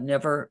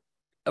never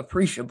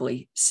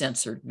appreciably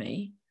censored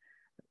me,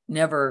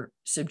 never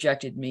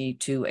subjected me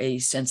to a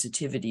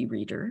sensitivity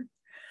reader,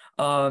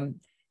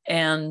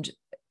 and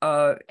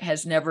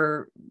has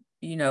never,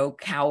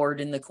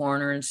 cowered in the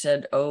corner and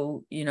said,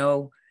 oh,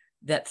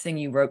 that thing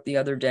you wrote the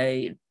other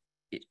day,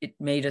 it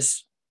made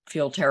us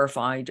feel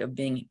terrified of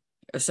being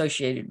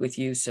associated with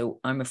you. So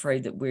I'm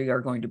afraid that we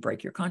are going to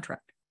break your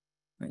contract.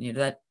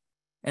 And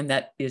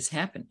that is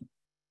happening.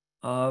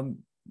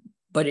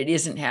 But it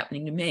isn't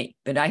happening to me.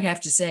 But I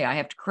have to say, I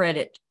have to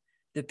credit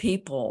the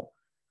people,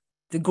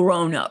 the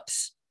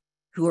grown-ups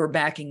who are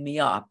backing me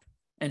up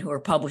and who are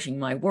publishing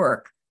my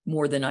work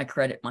more than I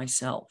credit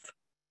myself.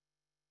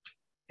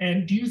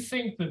 And do you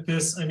think that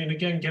this,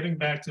 again, getting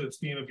back to the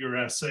theme of your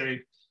essay,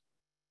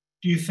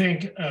 do you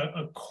think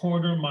a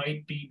corner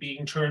might be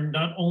being turned,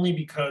 not only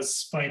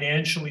because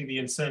financially the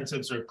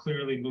incentives are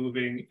clearly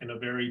moving in a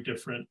very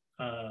different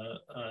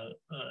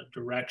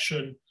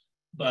direction,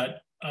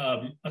 but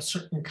a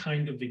certain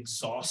kind of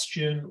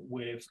exhaustion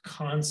with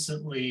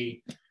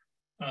constantly,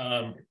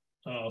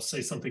 I'll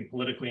say something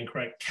politically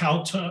incorrect,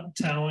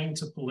 kowtowing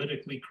to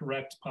politically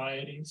correct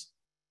pieties?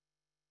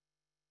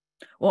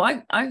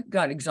 Well, I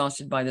got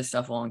exhausted by this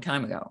stuff a long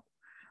time ago,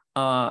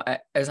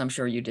 as I'm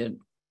sure you did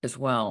as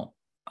well.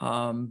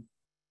 I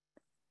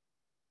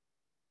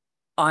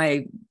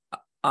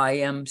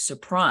am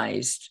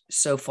surprised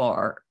so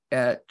far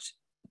at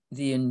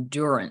the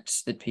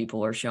endurance that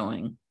people are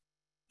showing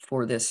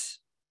for this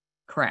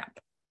crap.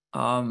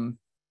 I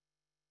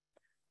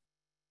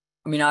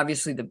mean,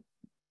 obviously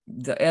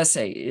the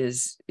essay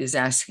is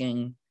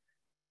asking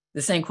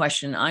the same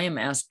question I am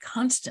asked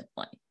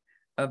constantly.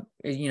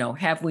 You know,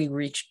 have we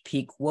reached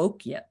peak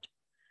woke yet?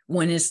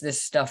 When is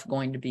this stuff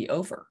going to be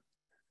over?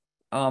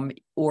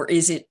 Or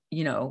is it,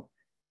 you know,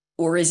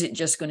 or is it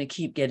just going to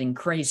keep getting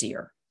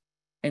crazier?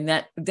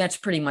 And that's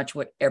pretty much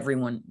what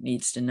everyone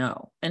needs to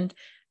know. And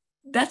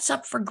that's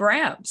up for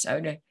grabs.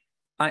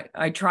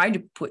 I try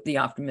to put the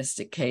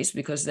optimistic case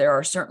because there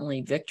are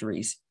certainly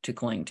victories to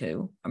cling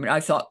to. I mean, I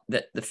thought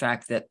that the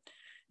fact that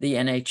the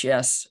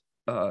NHS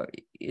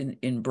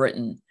in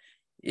Britain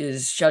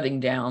is shutting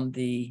down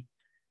the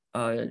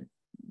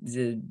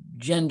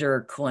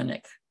gender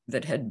clinic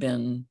that had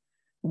been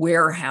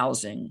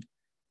warehousing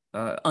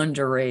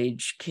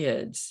underage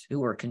kids who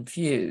were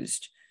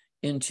confused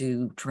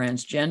into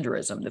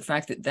transgenderism, the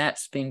fact that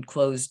that's been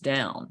closed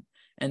down,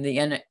 and the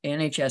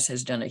NHS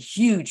has done a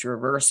huge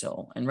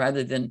reversal, and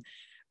rather than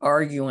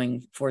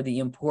arguing for the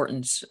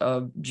importance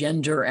of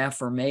gender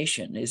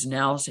affirmation, is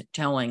now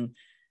telling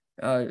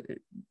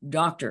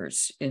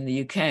doctors in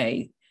the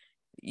UK,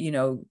 you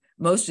know,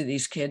 most of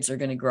these kids are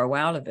going to grow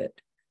out of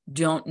it.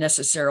 Don't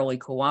necessarily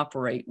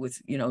cooperate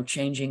with, you know,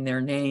 changing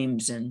their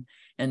names and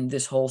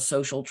this whole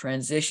social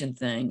transition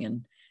thing,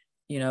 and,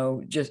 you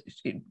know, just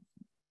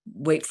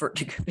wait for it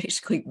to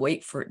basically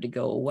wait for it to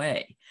go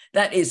away.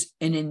 That is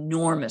an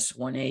enormous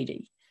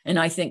 180, and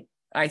I think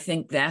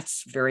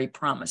that's very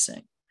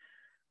promising.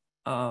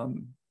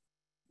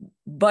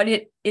 But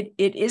it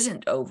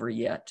isn't over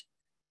yet,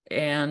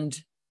 and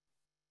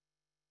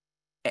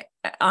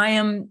I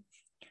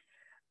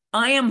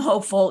am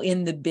hopeful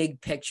in the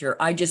big picture.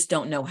 I just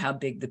don't know how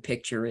big the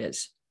picture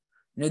is.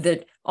 You know,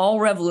 that all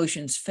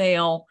revolutions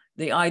fail.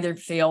 They either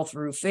fail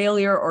through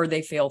failure or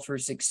they fail through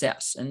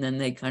success. And then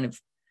they kind of,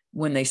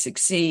 when they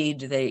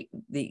succeed, they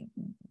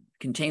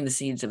contain the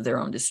seeds of their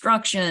own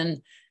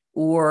destruction,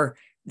 or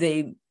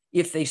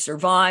if they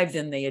survive,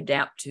 then they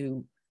adapt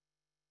to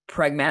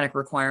pragmatic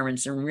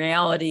requirements and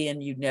reality,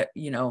 and you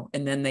know,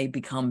 and then they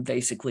become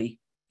basically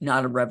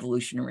not a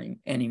revolutionary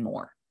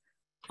anymore.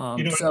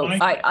 You know, so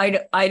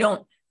I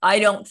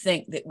don't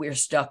think that we're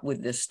stuck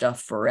with this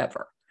stuff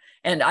forever.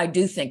 And I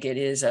do think it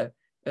is a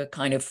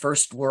kind of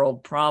first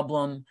world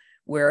problem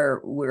where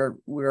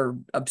we're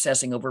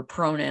obsessing over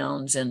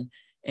pronouns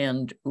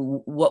and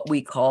what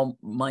we call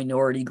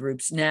minority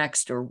groups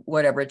next or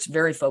whatever. It's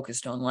very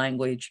focused on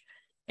language.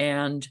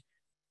 And,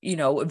 you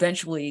know,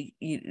 eventually,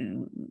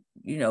 you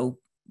know,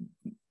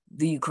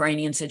 the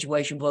Ukrainian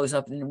situation blows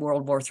up in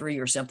World War III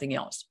or something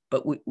else.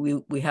 But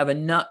we have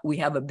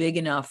a big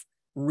enough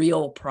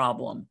real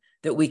problem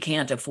that we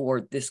can't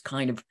afford this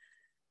kind of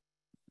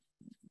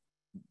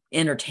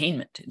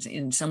entertainment.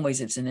 In some ways,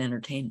 it's an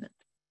entertainment.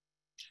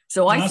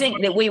 So I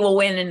think that we will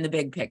win in the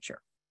big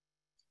picture.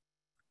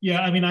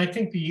 Yeah, I mean, I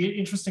think the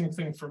interesting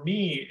thing for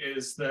me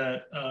is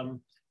that,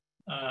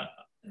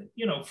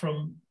 you know,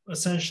 from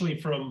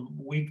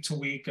week to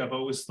week, I've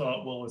always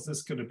thought, well, is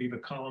this going to be the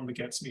column that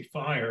gets me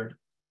fired?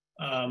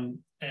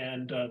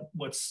 And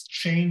what's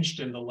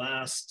changed in the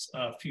last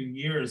few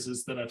years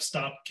is that I've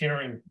stopped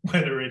caring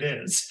whether it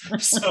is.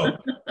 So,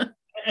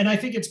 and I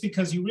think it's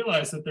because you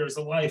realize that there's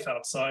a life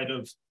outside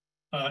of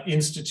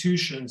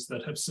institutions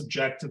that have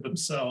subjected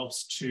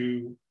themselves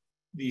to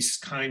these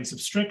kinds of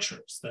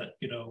strictures that,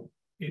 you know,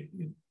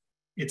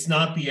 it's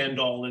not the end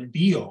all and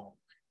be all.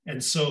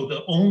 And so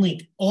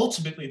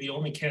ultimately the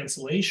only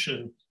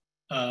cancellation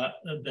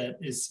that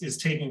is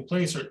taking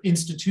place, or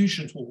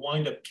institutions will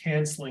wind up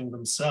canceling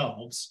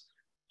themselves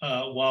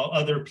while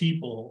other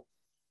people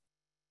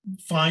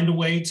find a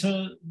way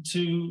to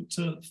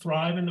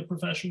thrive in the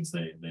professions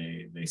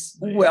they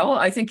Well,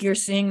 I think you're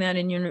seeing that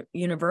in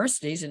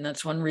universities, and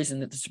that's one reason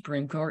that the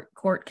Supreme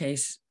Court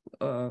case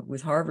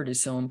with Harvard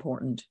is so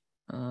important.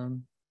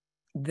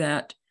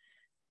 That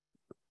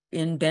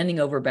in bending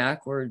over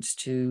backwards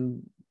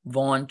to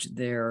vaunt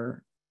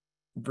their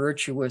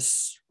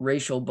virtuous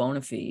racial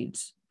bona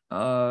fides,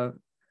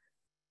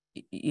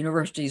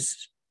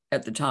 universities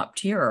at the top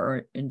tier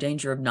are in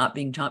danger of not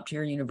being top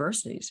tier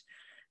universities.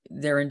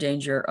 They're in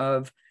danger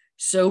of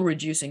so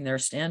reducing their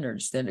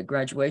standards that a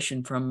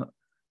graduation from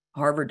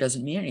Harvard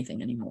doesn't mean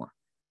anything anymore,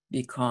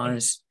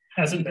 because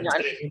hasn't been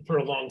taken for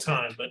a long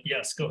time. But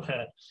yes, go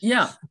ahead.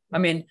 Yeah, I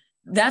mean,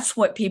 that's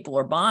what people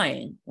are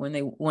buying when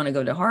they want to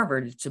go to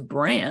Harvard. It's a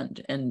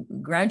brand, and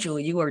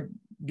gradually you are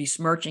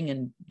besmirching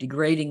and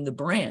degrading the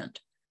brand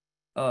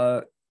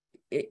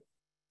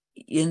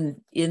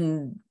in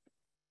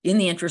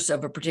the interest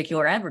of a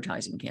particular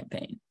advertising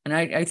campaign. And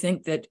I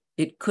think that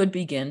it could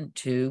begin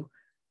to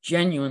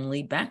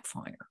genuinely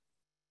backfire.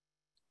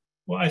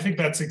 Well, I think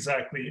that's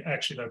exactly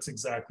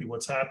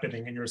what's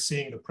happening. And you're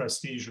seeing the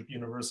prestige of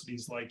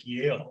universities like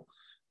Yale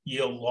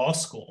Law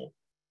School,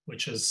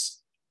 which has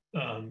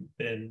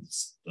been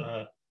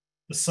the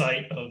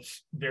site of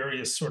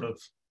various sort of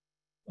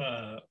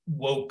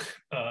woke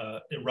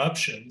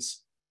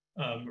eruptions,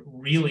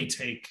 really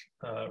take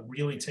a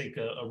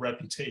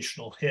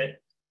reputational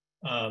hit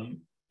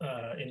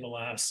in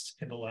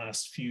the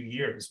last few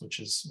years, which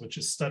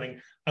is stunning.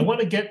 I want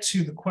to get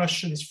to the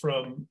questions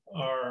from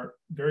our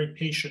very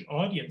patient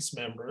audience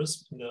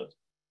members in the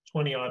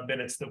 20 odd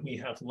minutes that we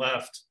have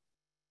left.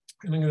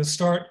 And I'm going to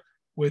start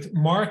with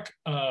Mark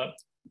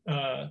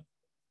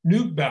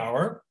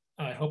Neugbauer.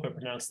 I hope I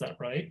pronounced that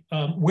right.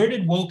 Where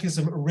did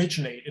wokeism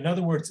originate? In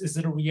other words, is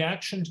it a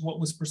reaction to what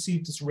was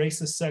perceived as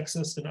racist,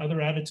 sexist, and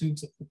other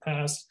attitudes of the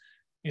past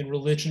in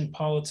religion,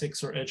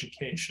 politics, or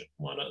education?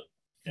 Want to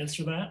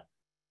answer that?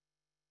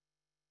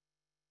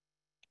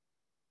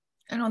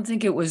 I don't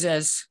think it was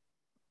as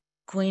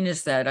clean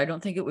as that. I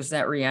don't think it was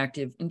that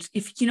reactive. And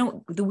if, you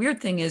know, the weird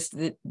thing is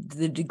that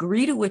the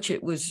degree to which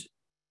it was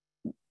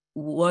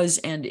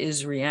and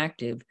is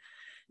reactive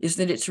is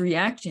that it's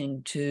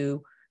reacting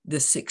to the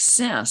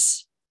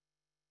success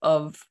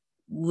of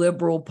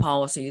liberal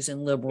policies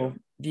and liberal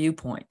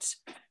viewpoints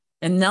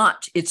and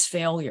not its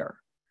failure.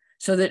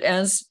 So that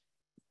as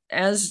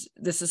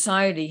the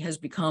society has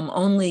become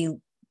only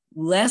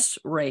less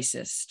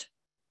racist,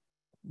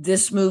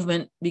 this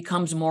movement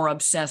becomes more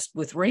obsessed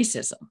with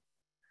racism.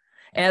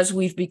 As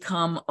we've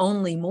become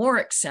only more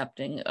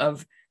accepting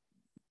of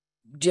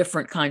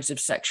different kinds of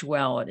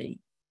sexuality,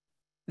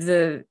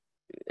 and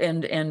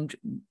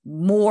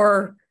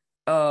more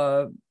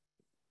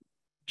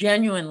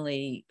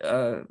genuinely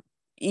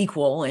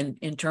equal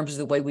in terms of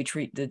the way we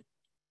treat the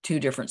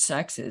two different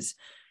sexes,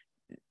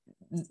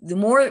 the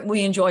more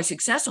we enjoy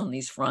success on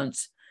these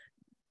fronts,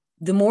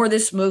 the more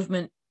this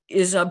movement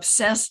is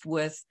obsessed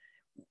with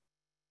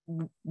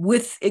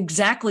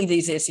exactly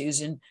these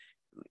issues in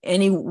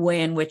any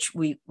way in which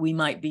we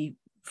might be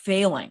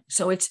failing.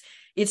 So it's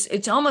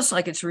almost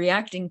like it's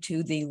reacting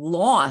to the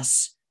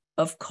loss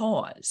of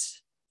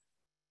cause.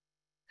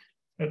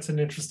 That's an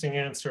interesting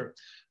answer.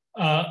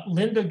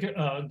 Linda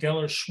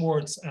Geller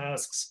Schwartz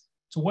asks,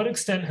 to what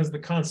extent has the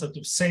concept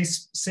of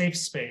safe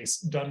space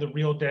done the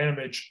real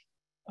damage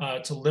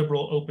to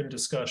liberal open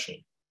discussion?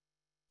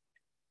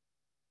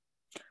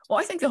 Well,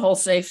 I think the whole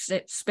safe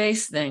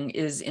space thing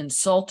is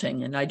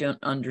insulting, and I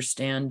don't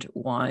understand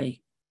why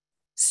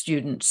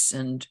students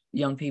and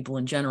young people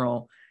in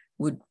general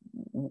would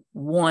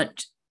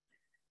want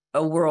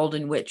a world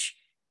in which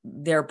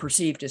they're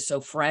perceived as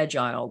so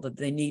fragile that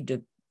they need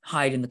to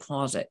hide in the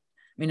closet.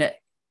 I mean,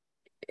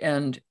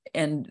 and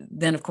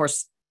then of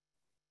course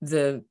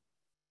it's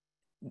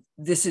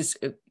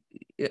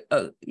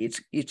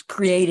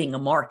creating a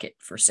market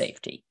for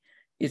safety.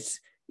 It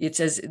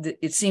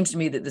seems to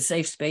me that the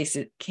safe space,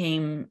 it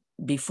came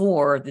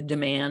before the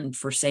demand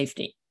for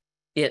safety.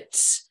 It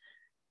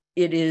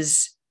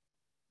is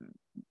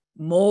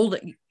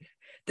molding.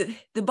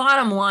 The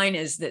bottom line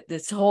is that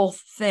this whole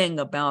thing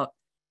about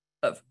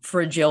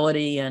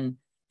fragility and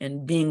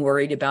being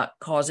worried about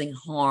causing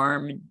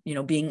harm, you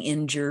know, being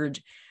injured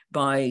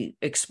by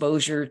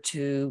exposure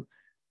to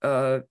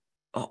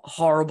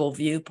horrible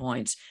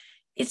viewpoints,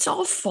 it's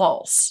all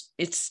false.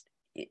 It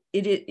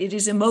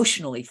is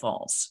emotionally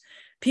false.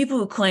 People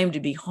who claim to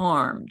be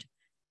harmed,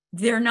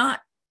 they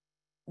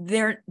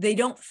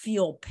don't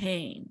feel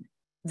pain.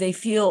 They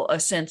feel a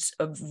sense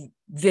of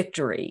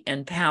victory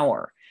and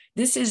power.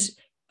 This is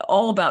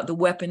all about the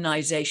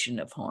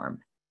weaponization of harm.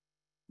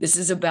 This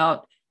is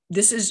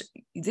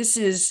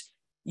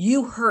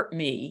you hurt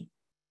me,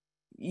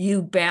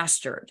 you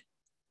bastard.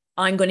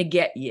 I'm going to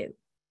get you.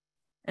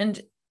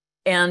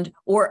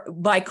 Or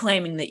by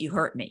claiming that you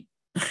hurt me.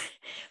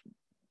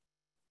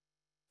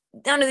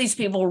 None of these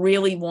people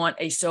really want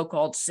a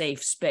so-called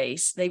safe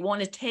space. They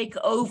want to take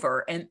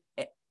over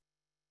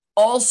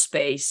all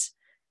space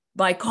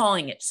by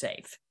calling it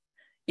safe.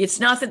 It's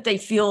not that they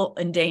feel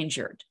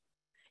endangered.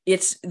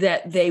 It's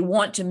that they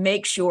want to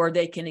make sure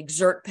they can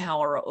exert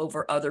power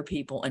over other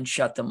people and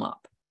shut them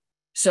up.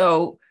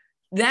 So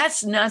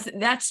that's nothing.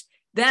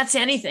 That's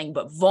anything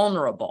but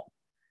vulnerable.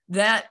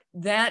 That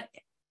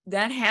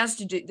has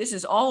to do. This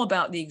is all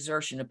about the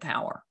exertion of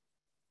power.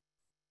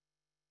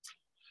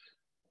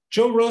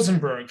 Joe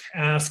Rosenberg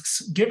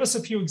asks, give us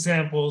a few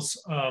examples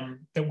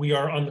that we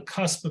are on the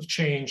cusp of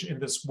change in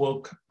this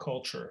woke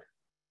culture.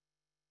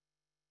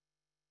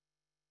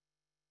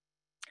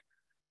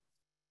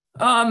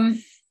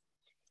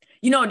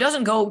 It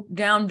doesn't go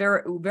down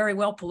very, very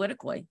well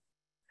politically.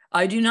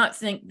 I do not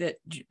think that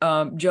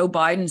Joe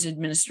Biden's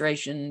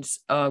administration's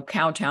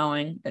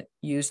kowtowing,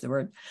 use the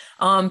word,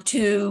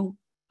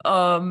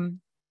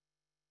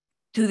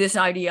 to this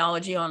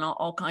ideology on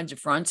all kinds of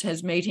fronts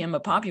has made him a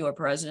popular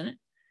president.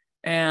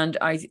 And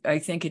I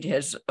think it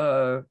has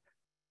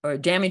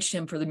damaged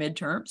him for the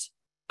midterms.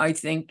 I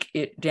think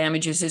it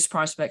damages his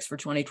prospects for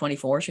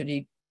 2024 should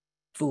he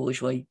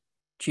foolishly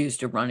choose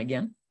to run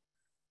again.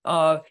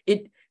 As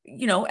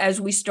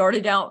we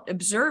started out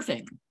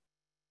observing,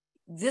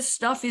 this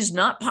stuff is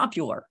not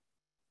popular,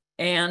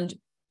 and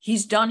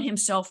he's done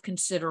himself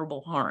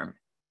considerable harm.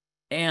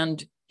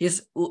 And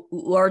his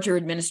larger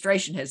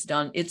administration has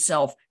done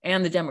itself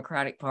and the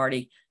Democratic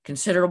Party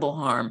considerable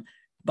harm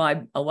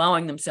by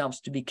allowing themselves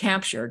to be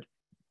captured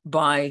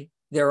by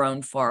their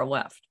own far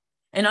left.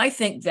 And I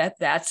think that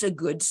that's a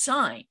good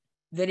sign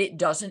that it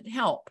doesn't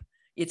help.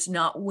 It's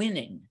not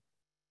winning,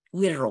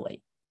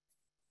 literally.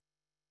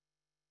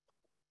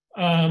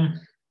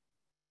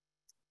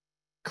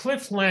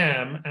 Cliff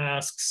Lamb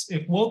asks,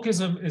 if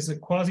wokeism is a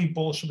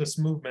quasi-Bolshevist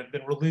movement,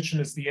 then religion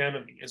is the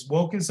enemy. Is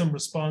wokeism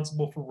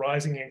responsible for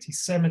rising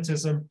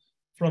anti-Semitism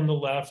from the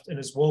left, and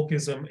is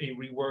wokeism a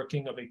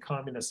reworking of a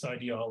communist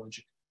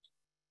ideology?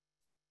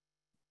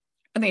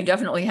 I mean, it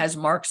definitely has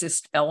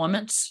Marxist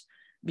elements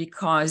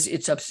because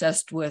it's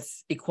obsessed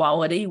with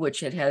equality,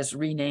 which it has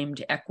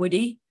renamed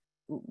equity,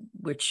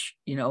 which,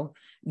 you know,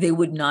 they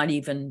would not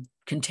even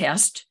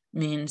contest,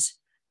 means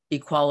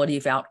equality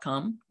of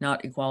outcome,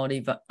 not equality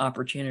of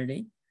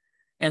opportunity.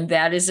 And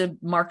that is a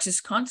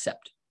Marxist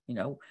concept. You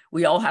know,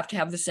 we all have to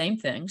have the same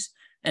things.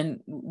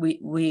 And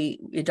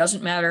it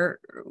doesn't matter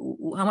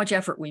how much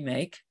effort we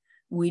make,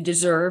 we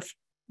deserve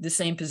the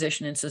same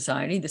position in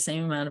society, the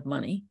same amount of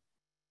money.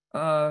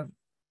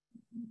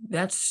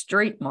 That's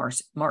straight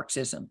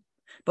Marxism.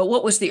 But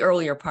what was the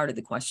earlier part of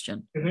the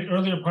question? The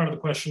earlier part of the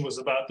question was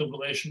about the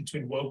relation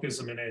between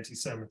wokeism and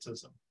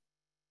anti-Semitism.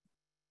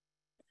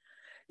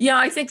 Yeah,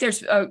 I think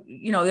there's,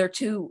 you know, there are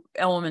two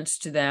elements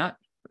to that.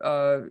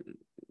 I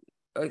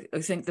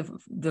think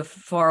the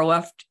far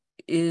left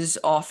is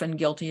often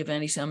guilty of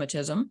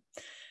anti-Semitism.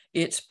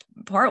 It's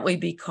partly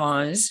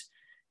because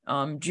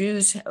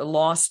Jews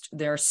lost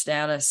their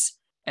status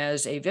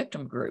as a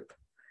victim group,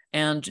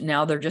 and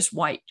now they're just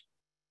white,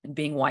 and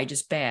being white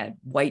is bad.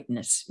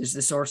 Whiteness is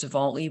the source of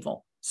all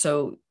evil.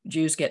 So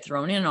Jews get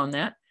thrown in on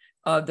that.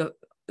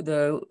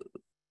 The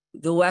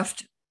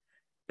left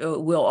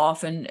will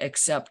often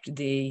accept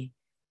the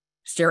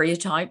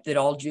stereotype that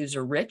all Jews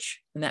are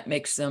rich, and that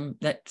makes them,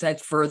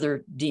 that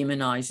further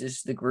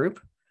demonizes the group.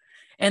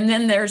 And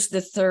then there's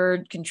the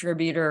third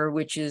contributor,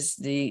 which is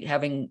the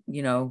having,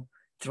 you know,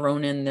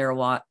 thrown in their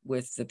lot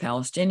with the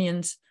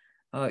Palestinians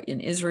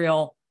in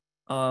Israel,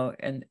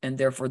 and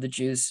therefore the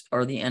Jews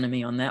are the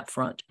enemy on that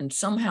front. And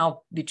somehow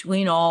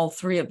between all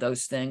three of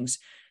those things,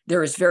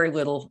 there is very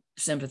little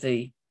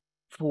sympathy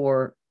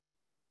for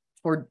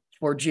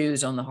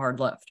Jews on the hard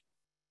left.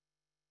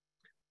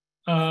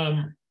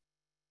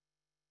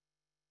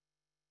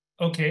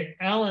 Okay,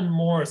 Alan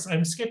Morris,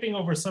 I'm skipping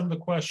over some of the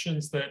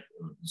questions that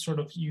sort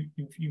of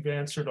you've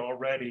answered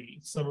already,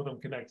 some of them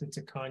connected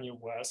to Kanye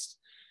West.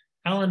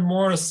 Alan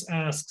Morris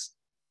asks,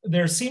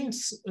 there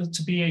seems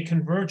to be a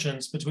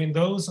convergence between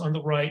those on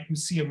the right who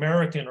see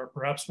American or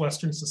perhaps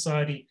Western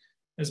society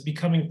as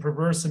becoming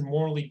perverse and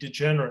morally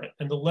degenerate,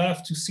 and the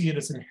left who see it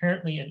as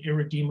inherently and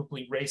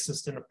irredeemably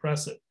racist and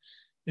oppressive.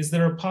 Is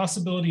there a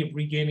possibility of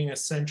regaining a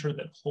center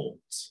that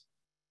holds?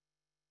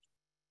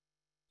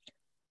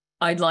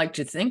 I'd like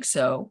to think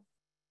so.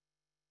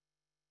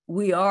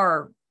 We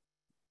are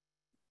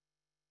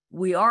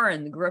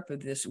in the grip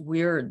of this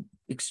weird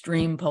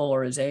extreme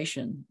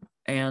polarization.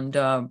 And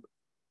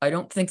I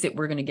don't think that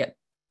we're going to get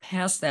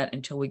past that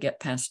until we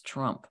get past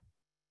Trump.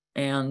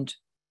 And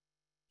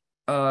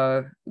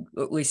at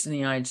least in the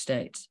United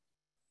States.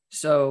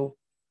 So,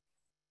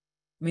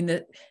 I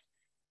mean,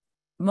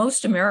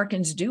 most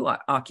Americans do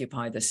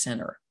occupy the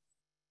center,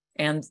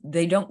 and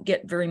they don't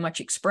get very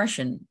much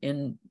expression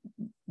in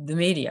the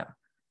media.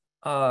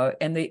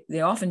 And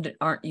they often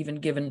aren't even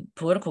given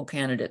political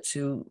candidates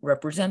who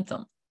represent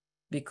them,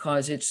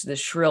 because it's the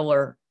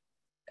shriller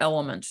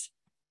elements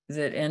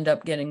that end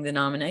up getting the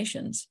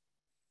nominations.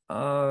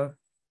 And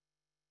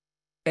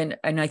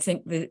I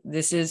think that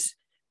this is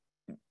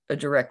a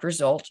direct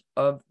result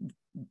of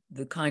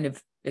the kind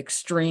of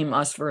extreme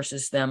us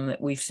versus them that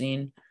we've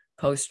seen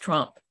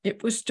post-Trump.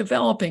 It was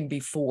developing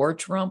before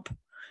Trump,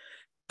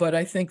 but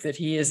I think that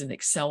he is an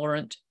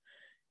accelerant,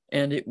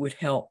 and it would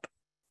help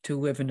to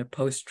live in a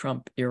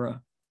post-Trump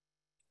era.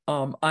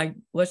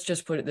 Let's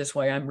just put it this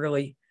way. I'm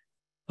really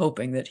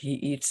hoping that he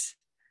eats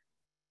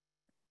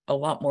a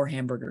lot more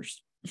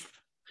hamburgers.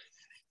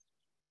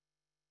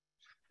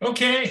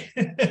 Okay.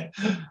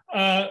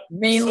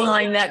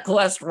 Mainline that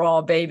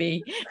cholesterol,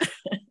 baby.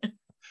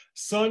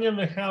 Sonia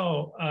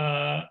Michel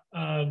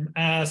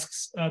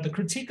asks, the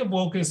critique of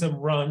wokeism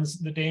runs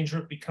the danger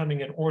of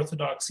becoming an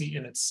orthodoxy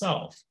in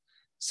itself.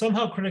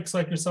 Somehow critics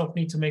like yourself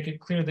need to make it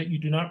clear that you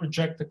do not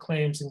reject the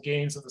claims and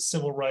gains of the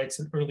civil rights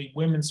and early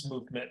women's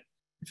movement,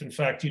 if in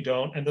fact you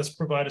don't, and thus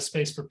provide a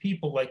space for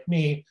people like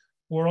me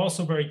who are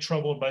also very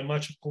troubled by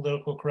much of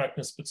political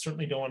correctness, but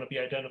certainly don't want to be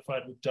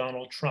identified with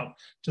Donald Trump.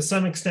 To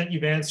some extent,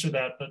 you've answered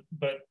that,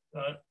 but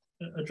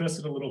address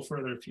it a little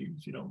further if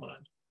you don't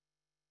mind.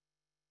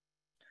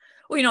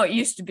 Well, you know, it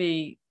used to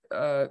be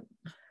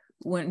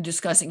when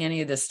discussing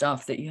any of this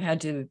stuff that you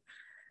had to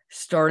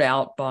start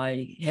out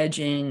by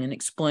hedging and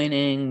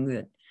explaining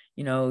that,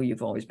 you know,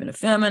 you've always been a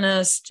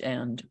feminist,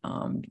 and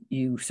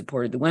you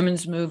supported the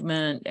women's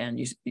movement, and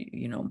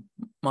you know,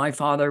 my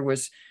father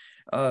was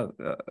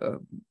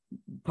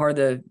part of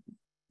the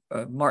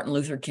Martin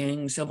Luther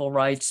King civil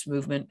rights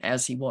movement,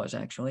 as he was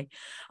actually,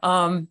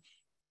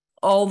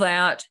 all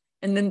that.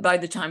 And then by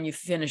the time you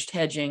finished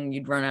hedging,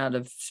 you'd run out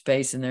of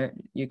space and there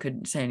you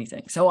couldn't say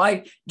anything. So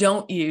I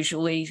don't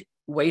usually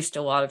waste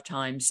a lot of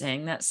time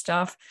saying that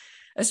stuff,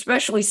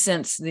 especially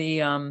since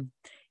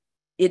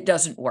it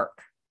doesn't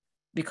work.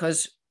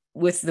 because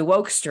with the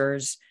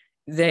wokesters,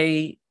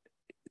 they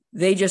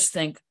just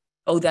think,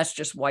 oh, that's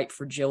just white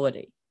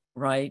fragility,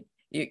 right?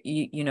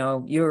 And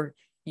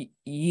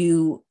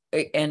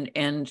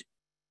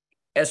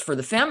as for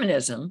the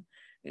feminism,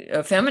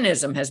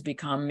 feminism has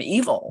become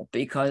evil,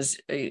 because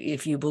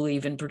if you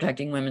believe in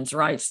protecting women's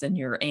rights, then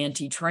you're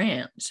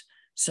anti-trans.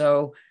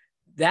 So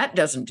that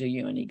doesn't do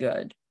you any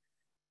good.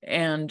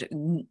 And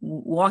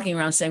walking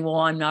around saying, well,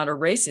 I'm not a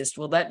racist,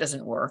 well, that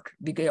doesn't work,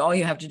 because all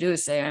you have to do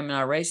is say I'm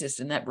not a racist,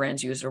 and that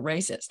brands you as a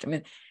racist. I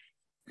mean,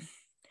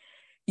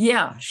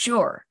 yeah,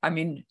 sure. I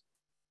mean,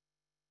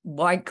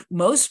 like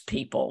most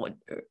people,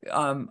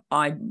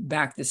 I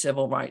back the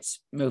civil rights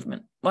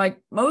movement. Like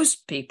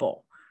most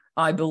people,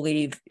 I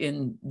believe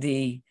in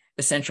the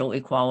essential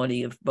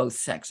equality of both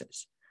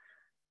sexes.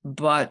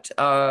 But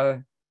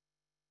I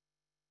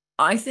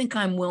think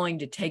I'm willing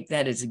to take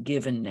that as a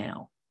given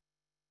now.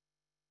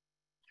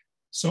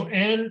 So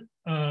Anne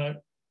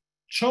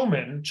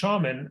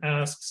Chauman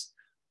asks,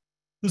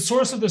 the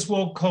source of this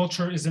woke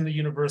culture is in the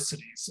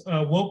universities.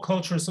 Woke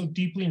culture is so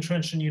deeply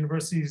entrenched in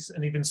universities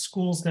and even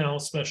schools now,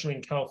 especially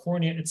in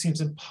California, it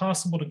seems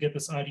impossible to get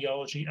this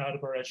ideology out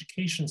of our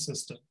education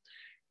system.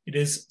 It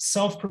is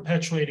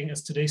self-perpetuating,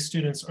 as today's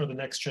students are the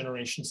next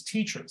generation's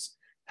teachers.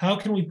 How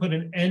can we put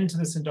an end to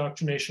this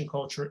indoctrination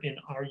culture in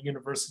our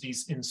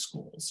universities, in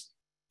schools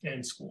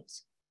and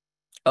schools?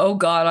 Oh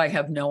God, I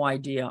have no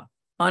idea.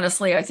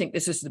 Honestly, I think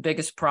this is the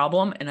biggest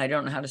problem, and I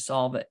don't know how to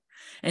solve it.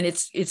 And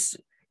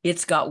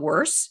it's got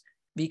worse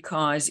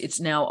because it's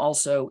now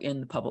also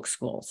in the public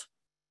schools.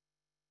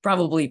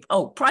 Probably,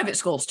 private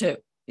schools too.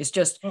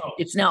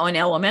 It's now in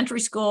elementary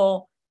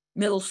school,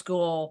 middle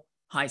school,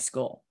 high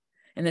school.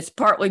 And it's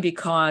partly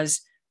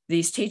because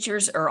these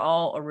teachers are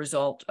all a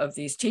result of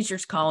these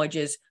teachers'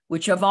 colleges,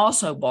 which have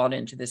also bought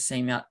into the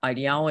same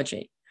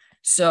ideology.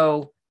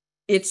 So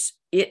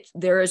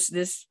there is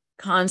this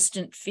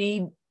constant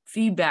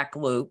feedback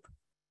loop.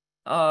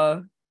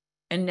 And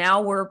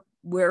now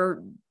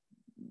we're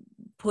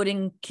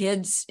putting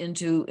kids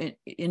into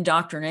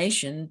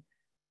indoctrination,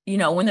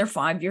 when they're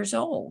 5 years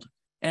old.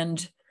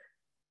 And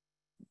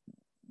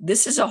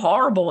this is a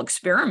horrible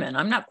experiment.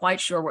 I'm not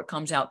quite sure what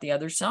comes out the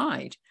other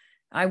side.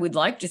 I would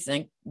like to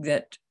think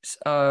that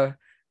a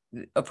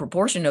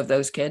proportion of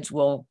those kids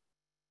will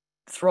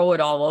throw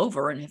it all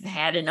over and have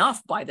had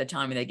enough by the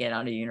time they get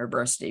out of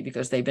university,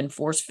 because they've been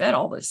force-fed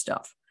all this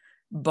stuff.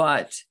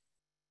 But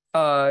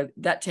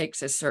that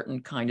takes a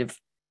certain kind of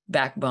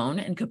backbone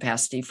and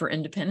capacity for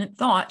independent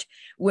thought,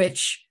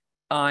 which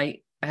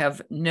I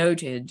have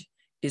noted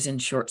is in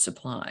short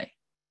supply.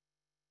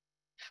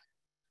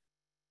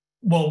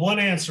 Well, one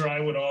answer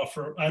I'd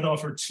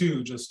offer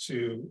two, just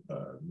to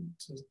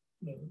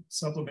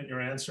supplement your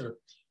answer.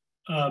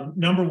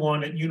 Number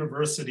one, at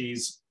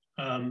universities,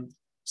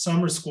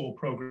 summer school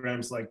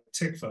programs like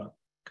TICFA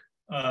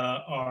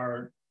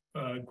are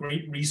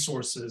great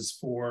resources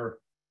for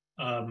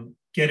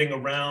getting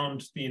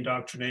around the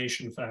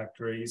indoctrination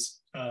factories.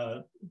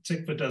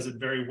 TICFA does it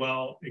very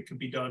well. It could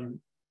be done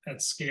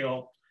at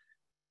scale.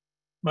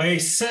 My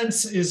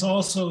sense is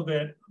also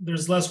that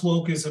there's less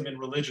wokeism in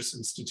religious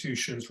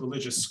institutions,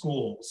 religious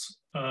schools.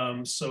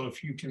 So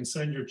if you can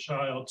send your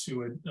child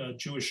to a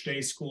Jewish day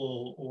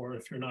school, or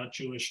if you're not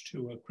Jewish,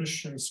 to a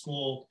Christian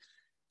school,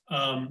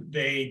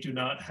 they do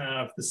not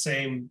have the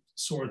same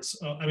sorts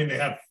of, they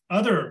have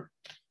other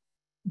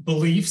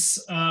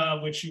beliefs to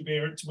which you may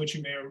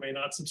or may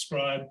not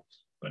subscribe,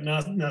 but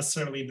not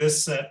necessarily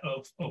this set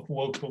of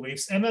woke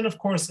beliefs. And then, of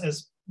course,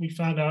 as we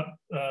found out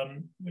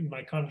in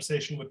my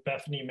conversation with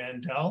Bethany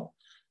Mandel,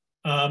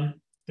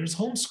 there's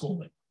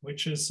homeschooling,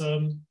 which is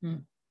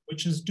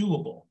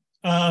doable.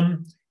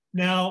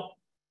 Now,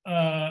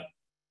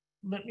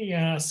 let me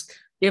ask.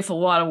 If a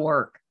lot of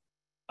work.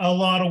 A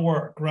lot of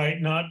work,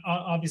 right? Not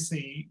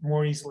obviously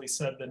more easily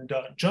said than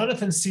done.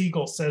 Jonathan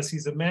Siegel says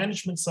he's a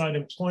management side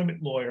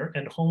employment lawyer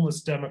and homeless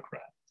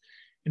Democrat.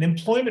 In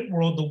employment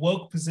world, the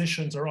woke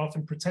positions are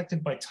often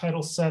protected by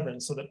Title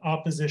VII so that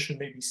opposition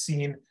may be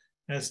seen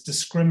as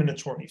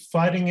discriminatory,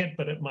 fighting it,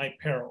 but at my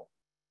peril.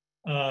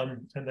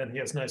 And then he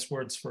has nice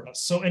words for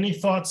us. So any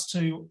thoughts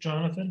to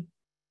Jonathan?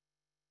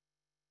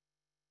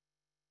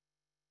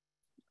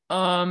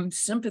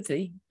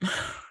 Sympathy.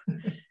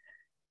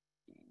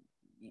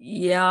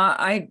 Yeah,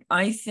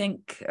 I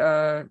think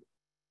the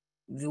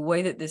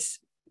way that this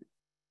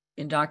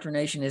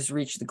indoctrination has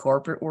reached the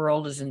corporate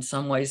world is in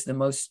some ways the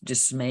most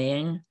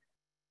dismaying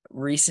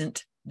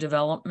recent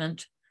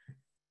development,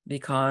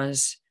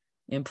 because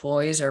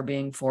employees are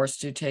being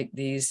forced to take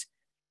these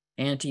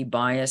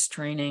anti-bias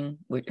training,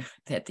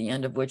 at the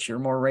end of which you're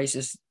more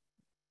racist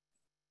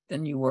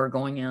than you were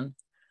going in.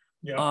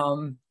 Yeah.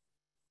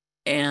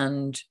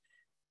 And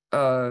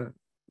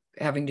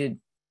having to,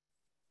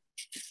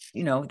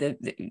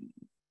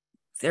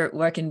 they're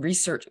like in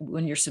research,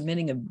 when you're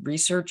submitting a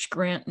research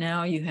grant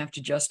now, you have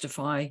to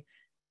justify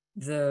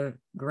the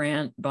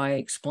grant by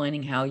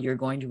explaining how you're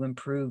going to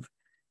improve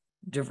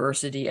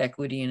diversity,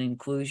 equity, and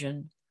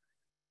inclusion.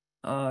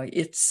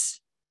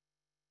 It's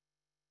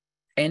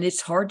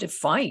hard to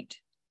fight,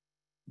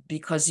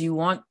 because you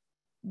want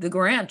the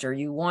grant or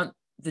you want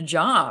the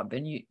job,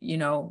 and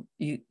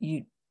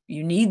you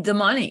need the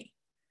money.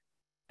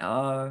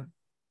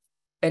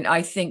 And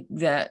I think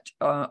that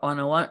on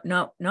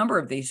a number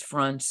of these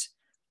fronts,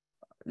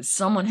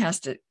 someone has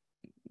to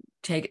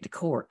take it to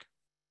court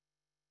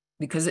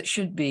because it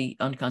should be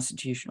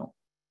unconstitutional.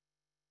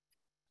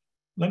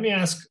 Let me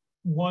ask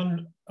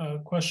one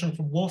question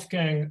from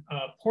Wolfgang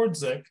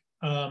Pordzik,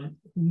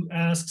 who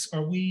asks,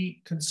 are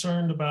we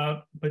concerned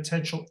about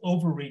potential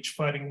overreach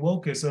fighting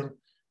wokeism?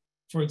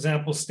 For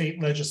example,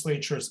 state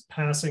legislatures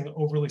passing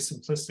overly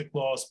simplistic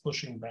laws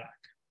pushing back.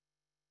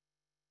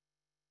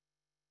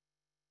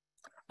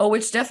 Oh,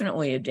 it's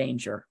definitely a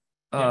danger,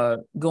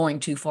 going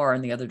too far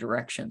in the other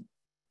direction,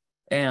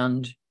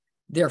 and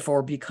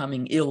therefore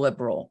becoming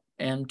illiberal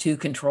and too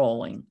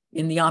controlling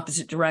in the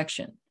opposite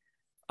direction.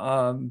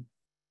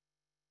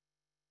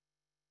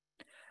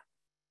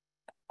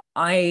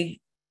 I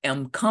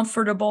am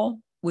comfortable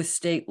with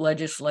state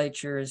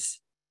legislatures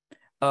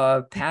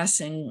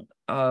passing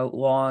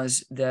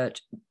laws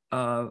that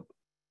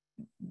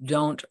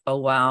don't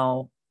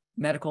allow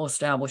medical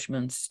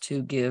establishments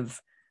to give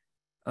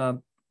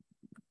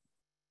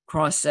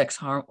cross-sex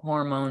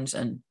hormones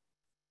and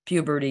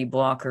puberty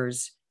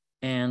blockers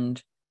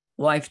and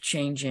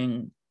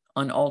life-changing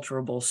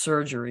unalterable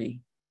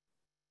surgery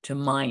to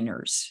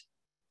minors.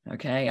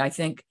 Okay, I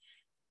think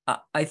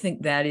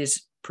that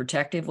is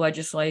protective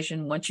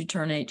legislation. Once you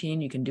turn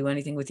 18, you can do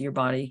anything with your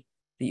body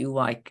that you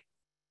like.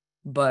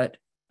 But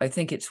I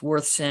think it's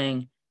worth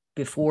saying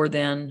before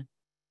then,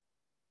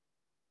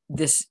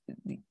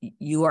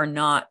 you are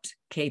not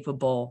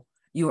capable.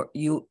 You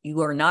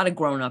are not a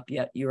grown-up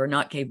yet. You are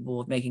not capable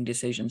of making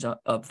decisions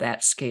of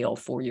that scale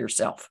for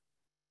yourself.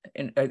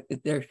 And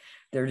there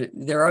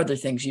are other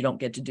things you don't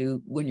get to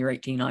do when you're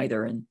 18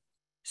 either. And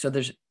so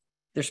there's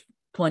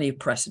plenty of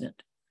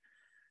precedent.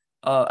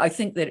 I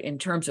think that in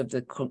terms of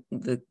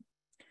the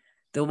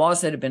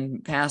laws that have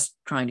been passed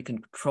trying to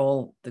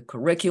control the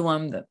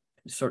curriculum, the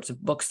sorts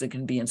of books that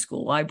can be in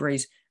school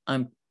libraries,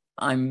 I'm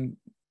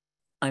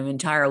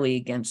entirely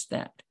against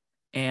that.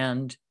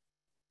 And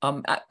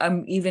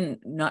I'm even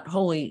not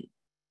wholly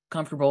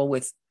comfortable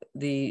with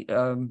the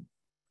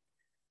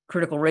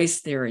critical race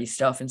theory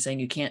stuff and saying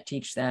you can't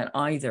teach that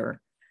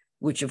either,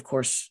 which of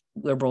course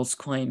liberals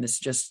claim is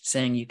just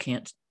saying you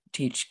can't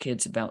teach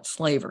kids about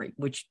slavery,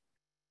 which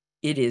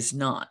it is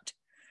not.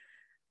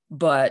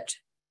 But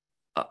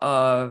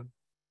I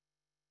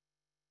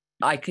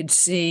could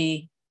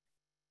see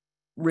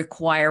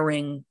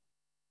requiring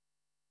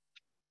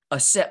a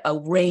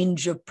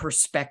range of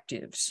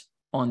perspectives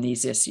on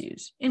these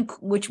issues,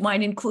 which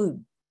might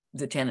include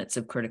the tenets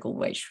of critical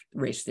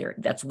race theory.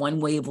 That's one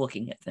way of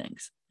looking at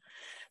things.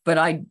 But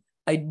I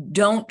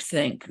don't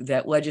think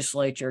that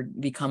legislature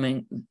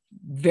becoming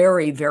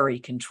very, very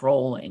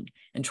controlling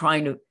and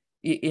trying to,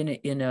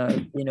 in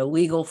a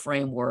legal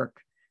framework,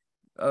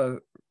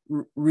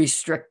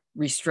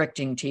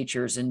 restricting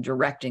teachers and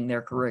directing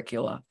their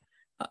curricula,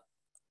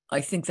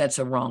 I think that's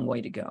a wrong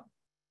way to go.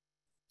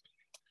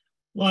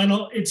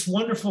 Lionel, it's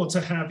wonderful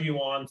to have you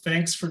on.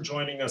 Thanks for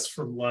joining us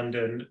from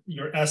London.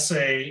 Your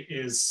essay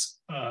is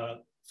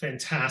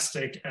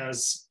fantastic,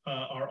 as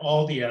are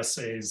all the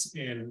essays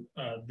in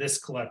this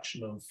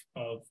collection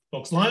of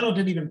books. Lionel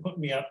didn't even put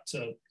me up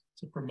to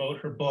promote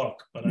her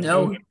book, but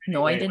no,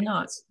 I did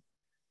not.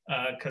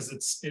 Because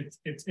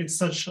it's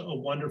such a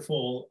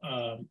wonderful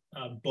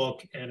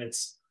book, and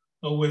it's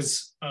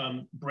always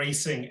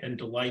bracing and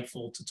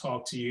delightful to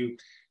talk to you.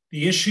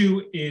 The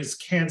issue is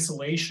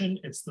cancellation.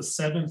 It's the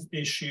 7th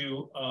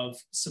issue of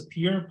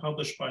Sapir,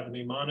 published by the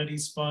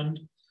Maimonides Fund.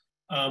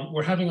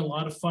 We're having a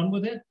lot of fun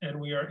with it,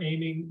 and we are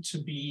aiming to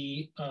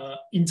be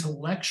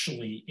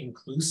intellectually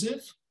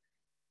inclusive,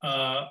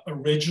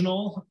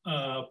 original,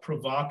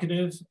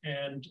 provocative,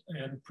 and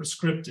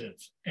prescriptive.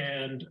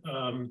 And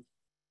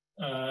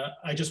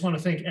I just want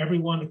to thank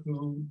everyone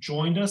who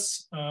joined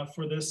us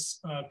for this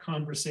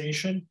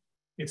conversation.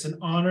 It's an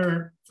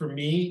honor for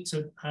me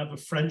to have a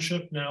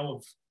friendship now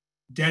of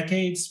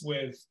decades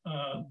with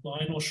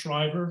Lionel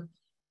Shriver,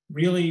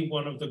 really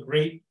one of the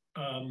great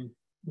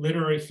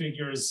literary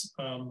figures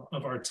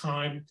of our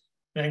time.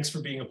 Thanks for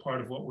being a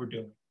part of what we're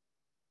doing.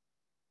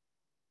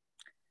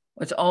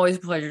 It's always a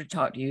pleasure to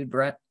talk to you,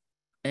 Brett,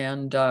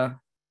 and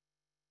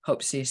hope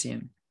to see you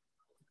soon.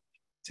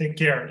 Take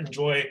care.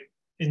 Enjoy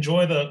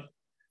the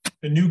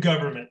new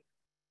government.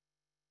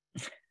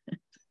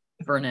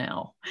 For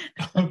now.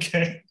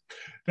 Okay.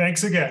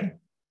 Thanks again.